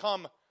place will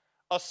become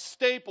a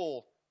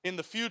staple in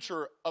the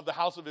future of the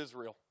house of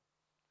Israel.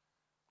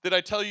 Did I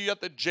tell you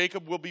yet that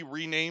Jacob will be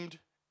renamed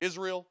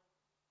Israel?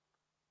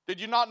 Did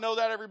you not know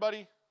that,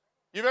 everybody?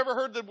 You've ever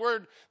heard the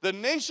word, the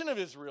nation of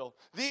Israel,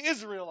 the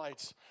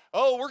Israelites?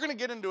 Oh, we're going to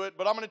get into it,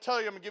 but I'm going to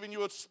tell you, I'm giving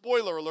you a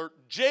spoiler alert.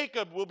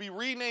 Jacob will be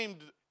renamed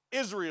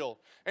Israel,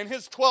 and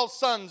his 12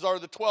 sons are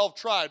the 12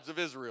 tribes of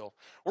Israel.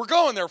 We're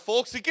going there,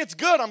 folks. It gets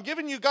good. I'm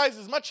giving you guys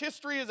as much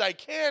history as I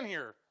can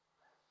here.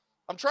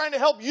 I'm trying to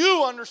help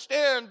you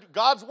understand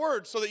God's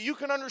word so that you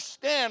can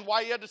understand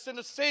why he had to send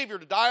a Savior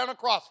to die on a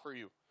cross for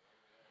you.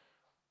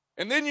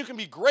 And then you can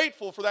be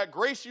grateful for that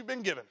grace you've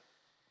been given.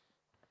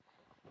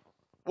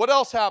 What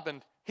else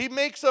happened? He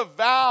makes a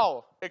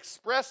vow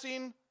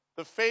expressing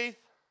the faith,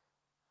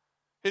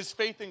 his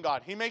faith in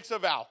God. He makes a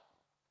vow.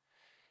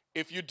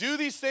 If you do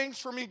these things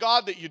for me,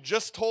 God, that you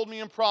just told me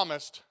and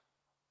promised,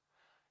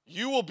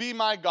 you will be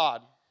my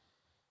God.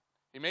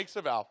 He makes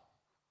a vow.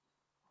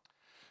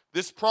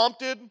 This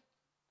prompted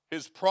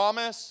his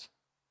promise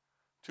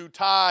to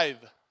tithe.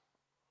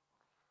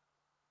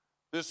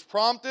 This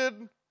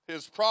prompted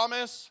his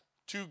promise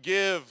to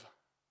give.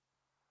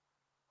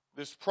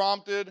 This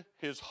prompted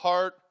his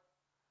heart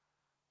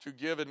to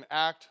give an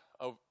act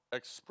of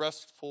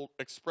expressed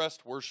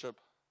worship.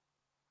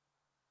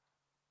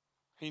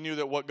 He knew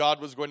that what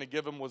God was going to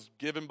give him was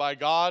given by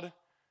God,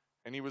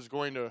 and he was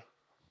going to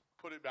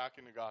put it back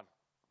into God.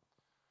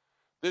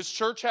 This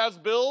church has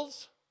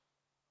bills.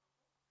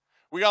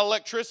 We got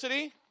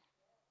electricity.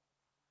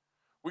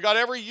 We got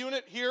every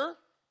unit here.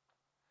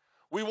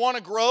 We want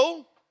to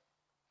grow.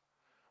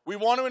 We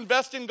want to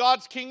invest in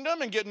God's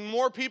kingdom and getting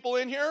more people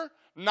in here.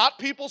 Not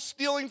people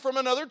stealing from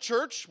another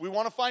church. We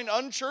want to find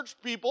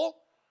unchurched people.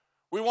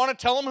 We want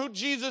to tell them who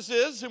Jesus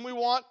is, and we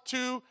want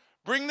to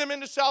bring them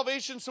into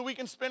salvation so we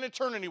can spend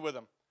eternity with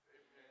them.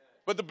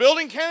 But the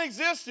building can't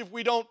exist if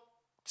we don't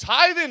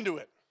tithe into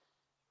it.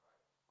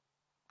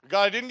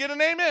 God, I didn't get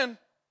an amen.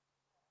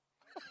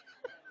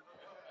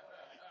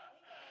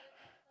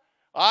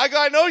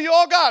 I know you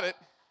all got it.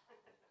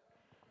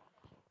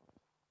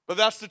 But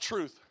that's the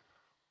truth.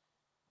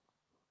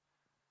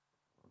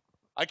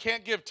 I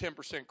can't give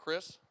 10%,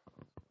 Chris.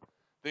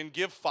 Then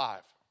give 5.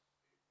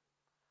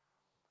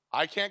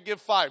 I can't give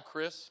 5,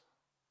 Chris.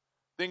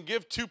 Then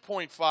give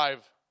 2.5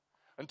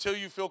 until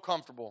you feel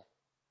comfortable.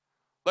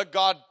 Let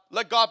God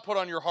put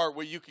on your heart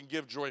what you can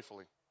give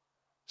joyfully.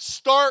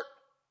 Start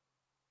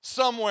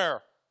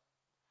somewhere.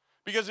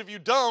 Because if you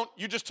don't,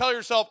 you just tell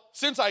yourself,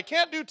 since I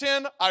can't do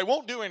 10, I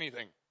won't do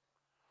anything.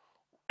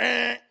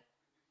 Bad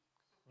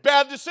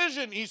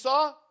decision,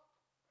 Esau.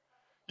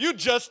 You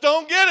just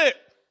don't get it.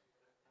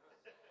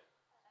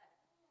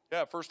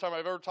 Yeah, first time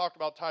I've ever talked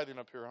about tithing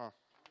up here, huh?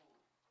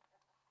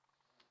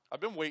 I've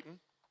been waiting.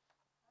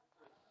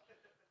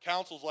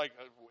 Council's like,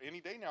 any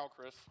day now,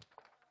 Chris.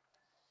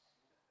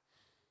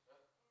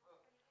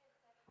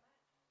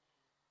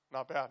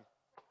 Not bad.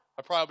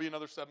 I'll probably be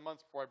another 7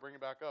 months before I bring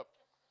it back up.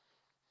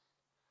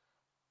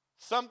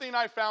 Something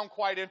I found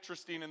quite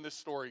interesting in this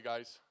story,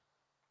 guys.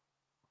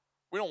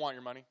 We don't want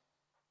your money.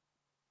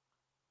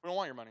 We don't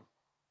want your money.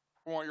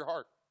 We want your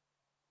heart.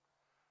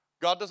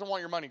 God doesn't want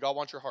your money. God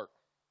wants your heart.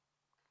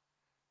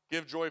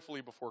 Give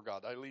joyfully before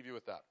God. I leave you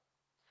with that.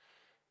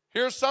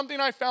 Here's something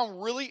I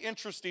found really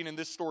interesting in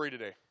this story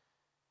today.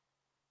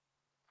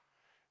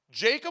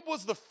 Jacob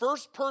was the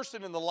first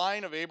person in the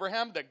line of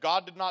Abraham that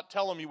God did not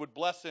tell him he would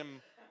bless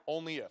him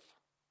only if.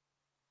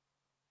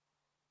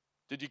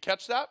 Did you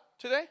catch that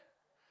today?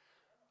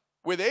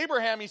 With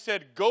Abraham, he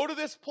said, go to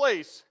this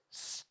place,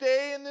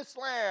 stay in this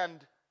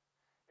land,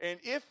 and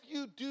if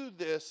you do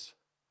this,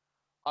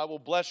 I will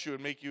bless you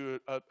and make you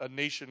a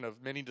nation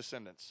of many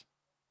descendants.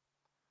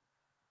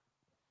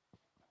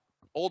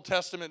 Old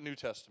Testament, New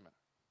Testament.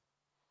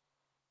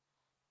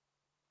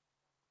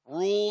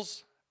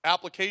 Rules,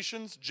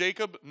 applications,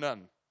 Jacob,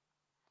 none.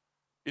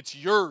 It's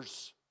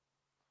yours.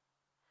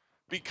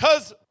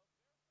 Because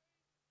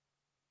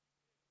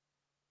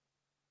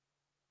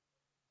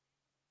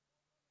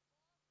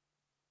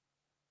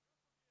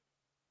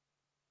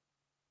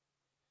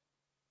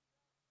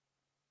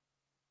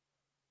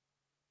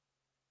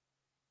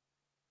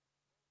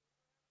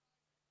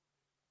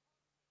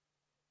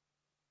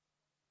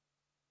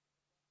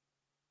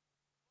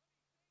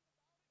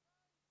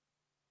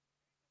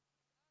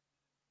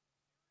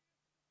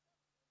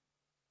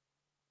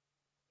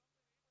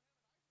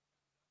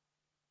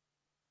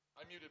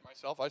I muted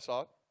myself. I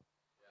saw it.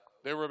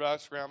 They were about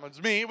scrambling.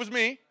 It's me. It was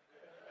me.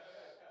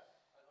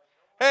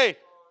 Hey,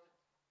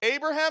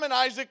 Abraham and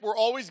Isaac were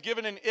always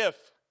given an if.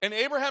 And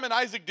Abraham and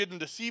Isaac didn't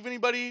deceive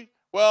anybody.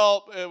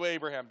 Well,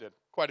 Abraham did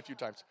quite a few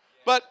times.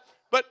 But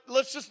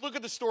let's just look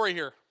at the story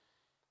here.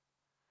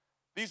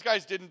 These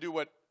guys didn't do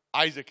what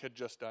Isaac had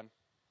just done.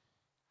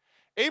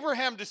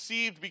 Abraham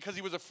deceived because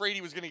he was afraid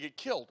he was going to get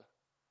killed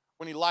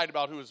when he lied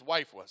about who his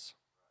wife was.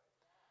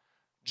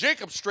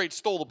 Jacob straight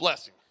stole the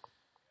blessing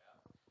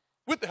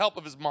with the help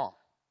of his mom.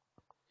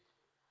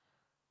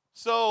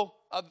 So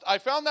I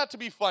found that to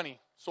be funny.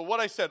 So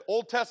what I said,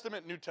 Old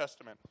Testament, New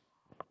Testament.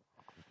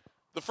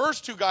 The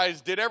first two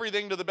guys did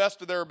everything to the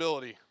best of their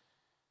ability.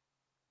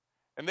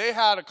 And they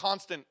had a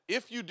constant,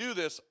 if you do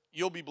this,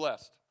 you'll be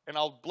blessed. And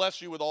I'll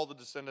bless you with all the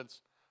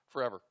descendants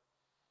forever.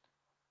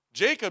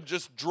 Jacob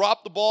just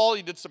dropped the ball.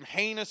 He did some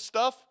heinous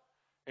stuff.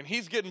 And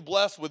he's getting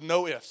blessed with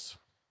no ifs.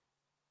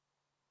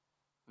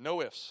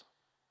 No ifs.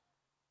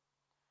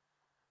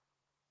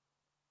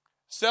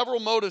 Several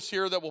motives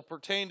here that will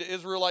pertain to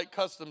Israelite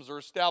customs are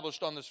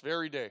established on this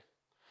very day.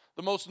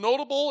 The most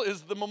notable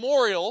is the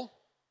memorial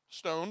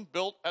stone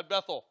built at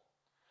Bethel.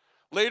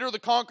 Later, the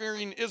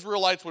conquering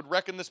Israelites would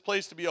reckon this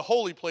place to be a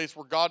holy place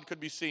where God could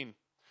be seen.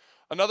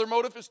 Another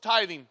motive is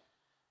tithing.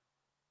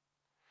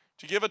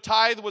 To give a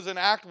tithe was an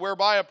act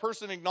whereby a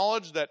person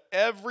acknowledged that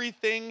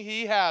everything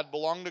he had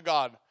belonged to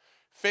God.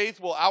 Faith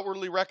will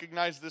outwardly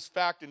recognize this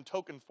fact in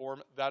token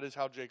form. That is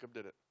how Jacob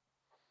did it.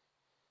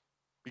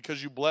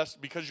 Because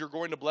you're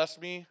going to bless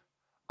me,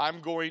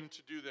 I'm going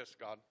to do this,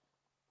 God.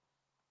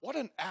 What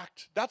an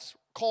act. That's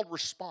called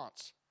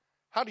response.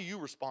 How do you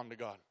respond to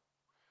God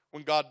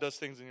when God does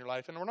things in your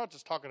life? And we're not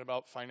just talking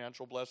about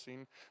financial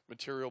blessing,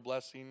 material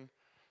blessing.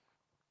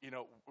 You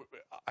know,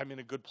 I'm in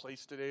a good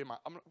place today.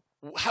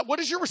 What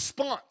is your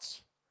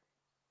response?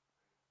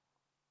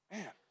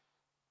 Man.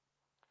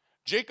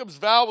 Jacob's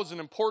vow was an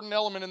important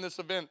element in this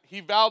event. He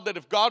vowed that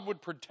if God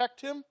would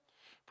protect him,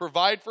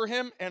 provide for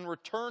him, and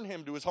return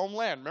him to his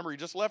homeland. Remember, he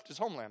just left his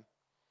homeland.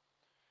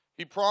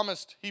 He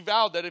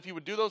vowed that if he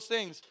would do those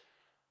things,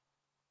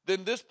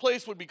 then this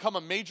place would become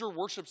a major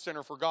worship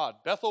center for God.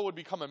 Bethel would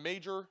become a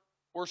major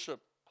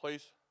worship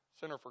place,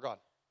 center for God.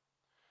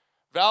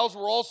 Vows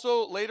were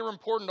also later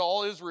important to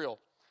all Israel.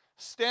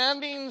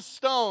 Standing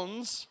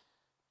stones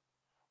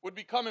would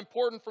become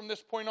important from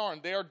this point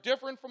on. They are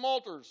different from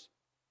altars.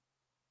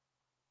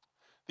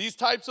 These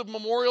types of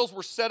memorials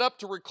were set up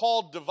to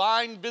recall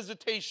divine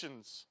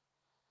visitations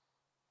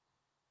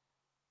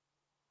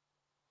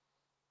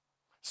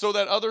so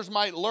that others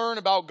might learn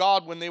about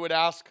God when they would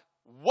ask,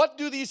 what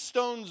do these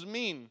stones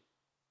mean?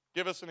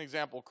 Give us an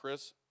example,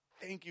 Chris.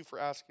 Thank you for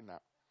asking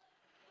that.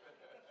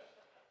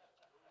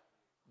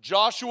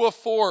 Joshua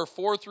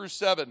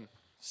 4:4-7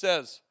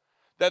 says,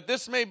 that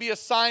this may be a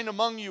sign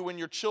among you when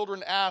your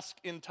children ask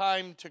in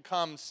time to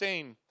come,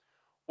 saying,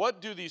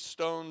 what do these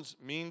stones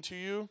mean to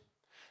you?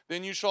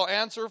 Then you shall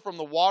answer from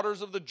the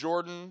waters of the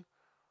Jordan.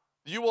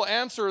 You will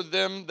answer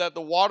them that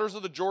the waters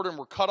of the Jordan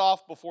were cut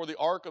off before the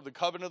ark of the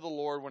covenant of the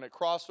Lord. When it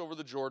crossed over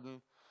the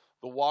Jordan,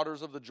 the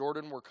waters of the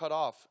Jordan were cut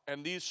off.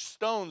 And these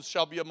stones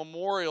shall be a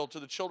memorial to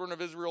the children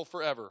of Israel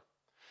forever.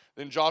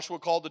 Then Joshua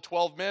called the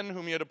 12 men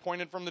whom he had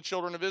appointed from the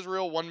children of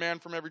Israel, one man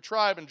from every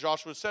tribe. And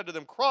Joshua said to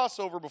them, cross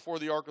over before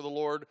the ark of the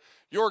Lord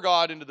your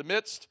God into the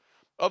midst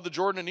of the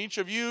Jordan. And each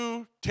of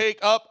you take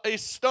up a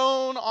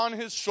stone on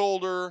his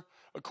shoulder,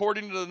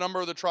 according to the number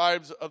of the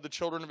tribes of the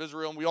children of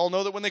Israel. And we all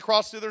know that when they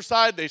crossed to the other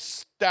side, they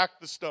stacked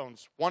the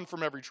stones, one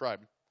from every tribe,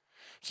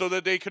 so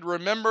that they could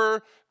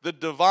remember the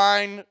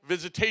divine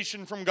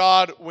visitation from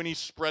God when he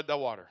spread the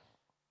water.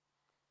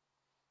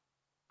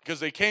 Because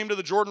they came to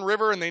the Jordan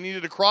River and they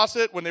needed to cross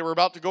it when they were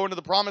about to go into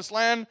the promised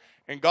land,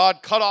 and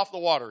God cut off the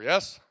water,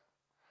 yes?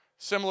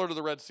 Similar to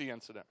the Red Sea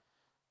incident.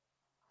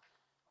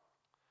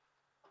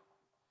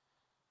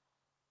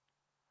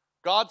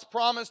 God's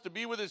promise to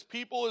be with his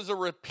people is a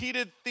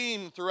repeated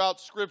theme throughout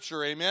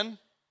Scripture, amen?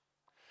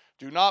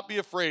 Do not be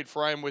afraid,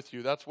 for I am with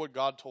you. That's what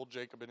God told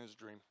Jacob in his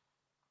dream.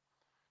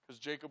 Because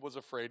Jacob was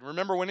afraid.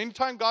 Remember, when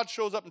anytime God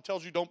shows up and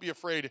tells you don't be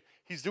afraid,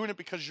 he's doing it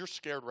because you're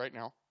scared right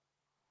now.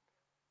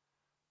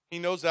 He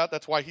knows that.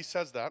 That's why he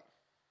says that.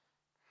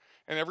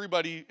 And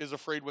everybody is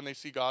afraid when they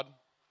see God.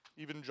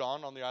 Even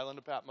John on the island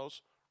of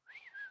Patmos.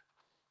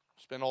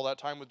 Spent all that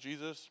time with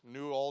Jesus,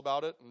 knew all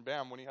about it, and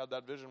bam, when he had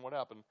that vision, what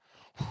happened?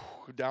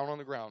 Down on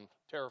the ground,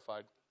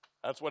 terrified.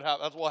 That's what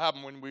will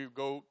happen when we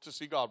go to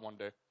see God one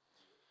day.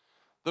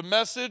 The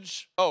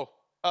message,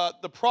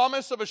 the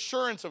promise of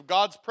assurance of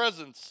God's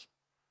presence.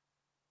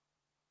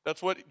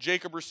 That's what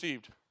Jacob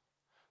received.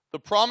 The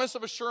promise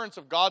of assurance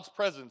of God's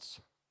presence,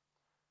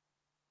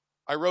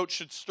 I wrote,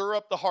 should stir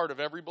up the heart of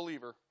every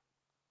believer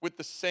with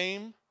the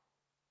same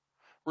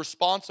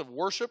response of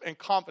worship and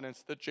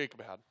confidence that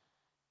Jacob had.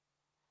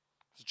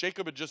 Because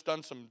Jacob had just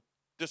done some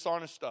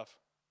dishonest stuff.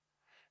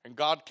 And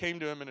God came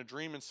to him in a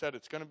dream and said,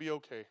 it's going to be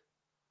okay.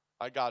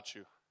 I got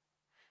you.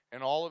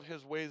 And all of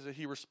his ways that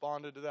he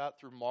responded to that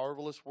through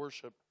marvelous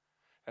worship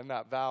and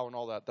that vow and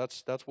all that,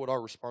 that's what our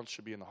response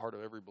should be in the heart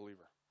of every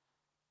believer.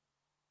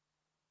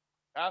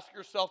 Ask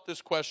yourself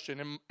this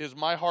question: is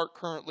my heart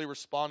currently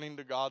responding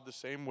to God the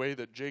same way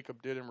that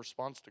Jacob did in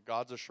response to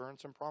God's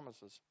assurance and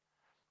promises?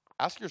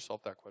 Ask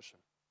yourself that question.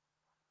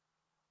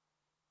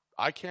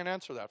 I can't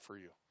answer that for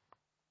you.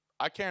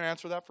 I can't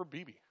answer that for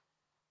BB.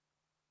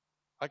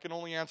 I can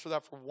only answer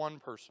that for one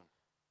person.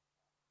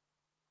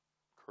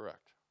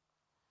 Correct.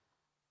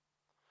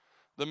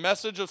 The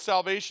message of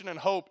salvation and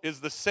hope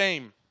is the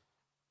same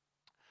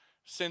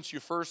since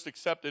you first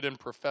accepted and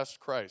professed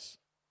Christ.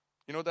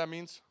 You know what that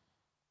means?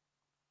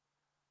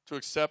 To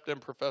accept and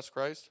profess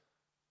Christ?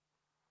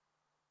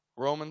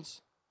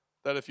 Romans,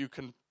 that if you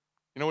can,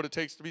 you know what it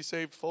takes to be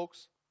saved,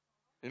 folks?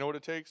 You know what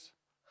it takes?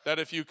 That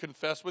if you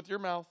confess with your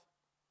mouth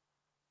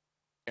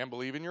and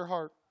believe in your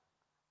heart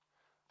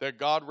that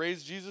God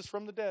raised Jesus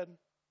from the dead,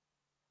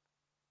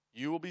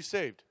 you will be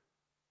saved.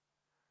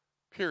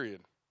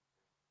 Period.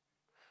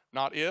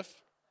 Not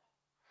if,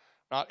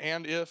 not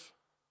and if.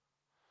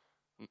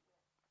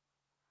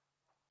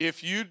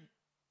 If you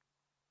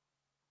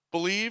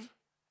believe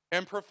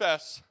and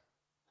profess,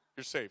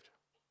 you're saved.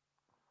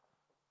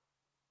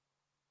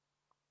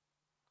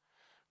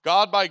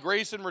 God, by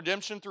grace and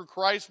redemption through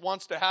Christ,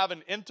 wants to have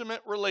an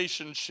intimate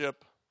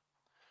relationship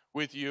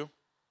with you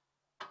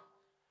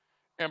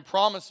and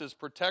promises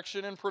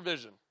protection and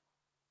provision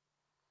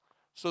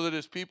so that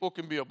his people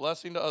can be a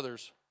blessing to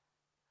others.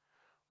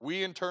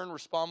 We, in turn,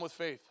 respond with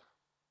faith.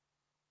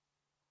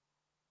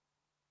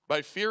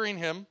 By fearing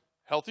him,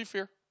 healthy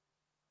fear,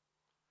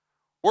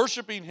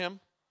 worshiping him,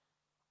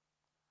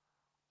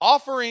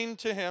 offering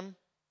to him,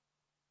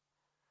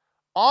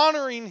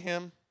 honoring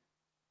him,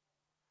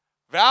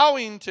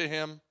 vowing to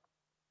him,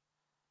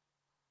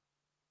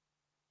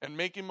 and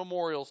making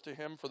memorials to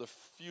him for the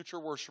future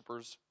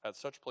worshipers at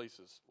such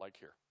places like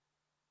here.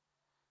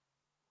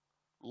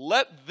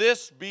 Let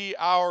this be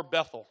our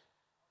Bethel.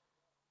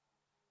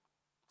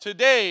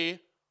 Today,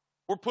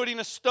 we're putting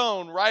a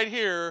stone right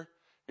here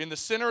in the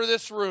center of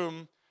this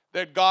room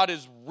that God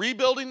is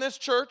rebuilding this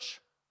church.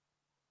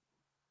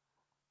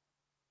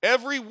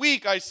 Every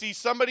week I see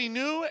somebody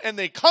new and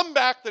they come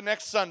back the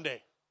next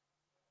Sunday.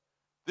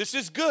 This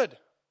is good.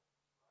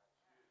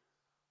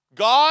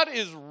 God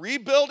is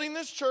rebuilding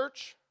this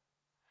church.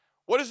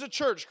 What is a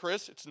church,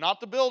 Chris? It's not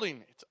the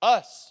building. It's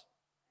us.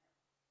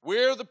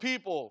 We're the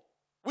people.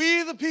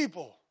 We the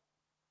people.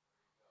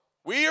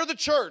 We are the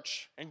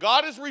church. And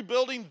God is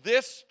rebuilding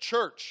this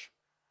church.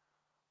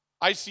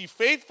 I see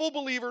faithful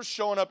believers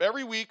showing up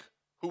every week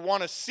who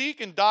want to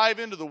seek and dive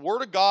into the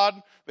Word of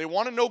God. They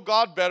want to know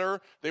God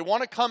better. They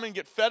want to come and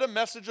get fed a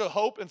message of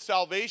hope and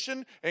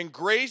salvation and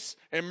grace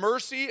and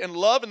mercy and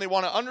love, and they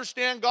want to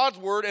understand God's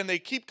Word, and they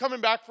keep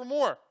coming back for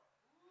more.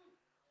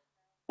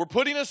 We're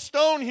putting a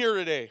stone here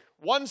today.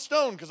 One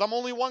stone, because I'm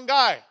only one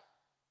guy.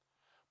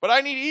 But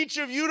I need each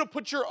of you to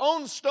put your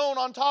own stone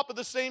on top of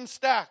the same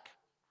stack.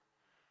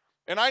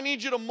 And I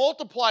need you to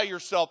multiply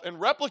yourself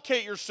and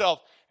replicate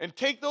yourself and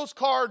take those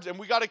cards, and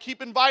we got to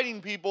keep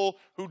inviting people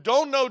who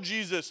don't know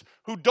Jesus,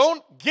 who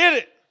don't get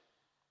it.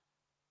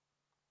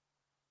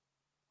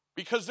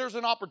 Because there's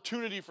an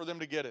opportunity for them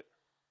to get it.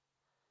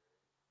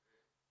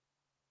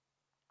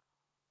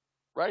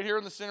 Right here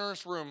in the center of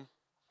this room,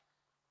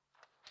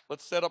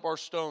 let's set up our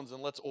stones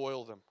and let's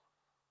oil them.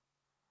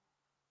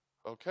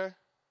 Okay?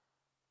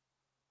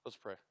 Let's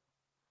pray.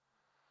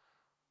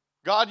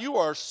 God, you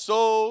are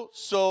so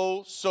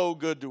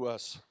good to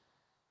us.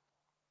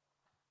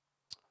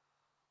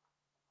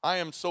 I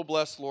am so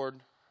blessed,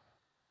 Lord.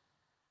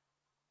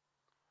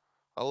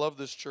 I love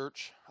this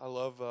church. I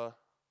love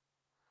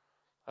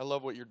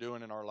what you're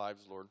doing in our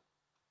lives, Lord.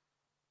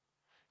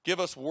 Give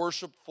us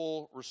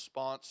worshipful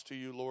response to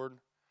you, Lord.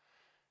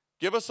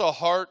 Give us a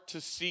heart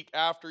to seek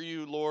after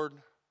you, Lord.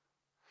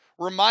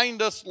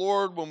 Remind us,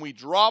 Lord, when we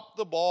drop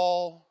the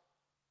ball.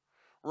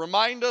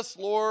 Remind us,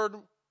 Lord,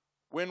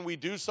 when we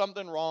do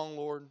something wrong,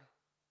 Lord.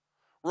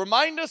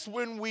 Remind us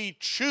when we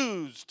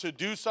choose to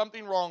do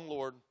something wrong,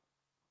 Lord,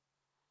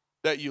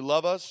 that you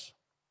love us,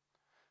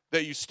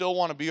 that you still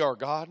want to be our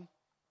God,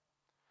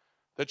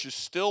 that you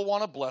still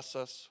want to bless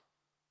us,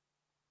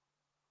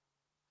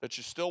 that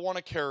you still want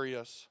to carry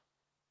us,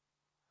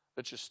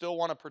 that you still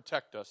want to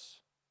protect us,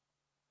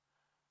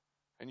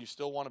 and you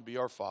still want to be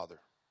our Father.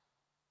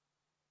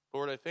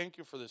 Lord, I thank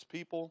you for this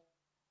people.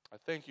 I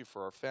thank you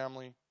for our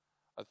family.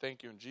 I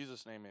thank you in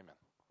Jesus' name, amen.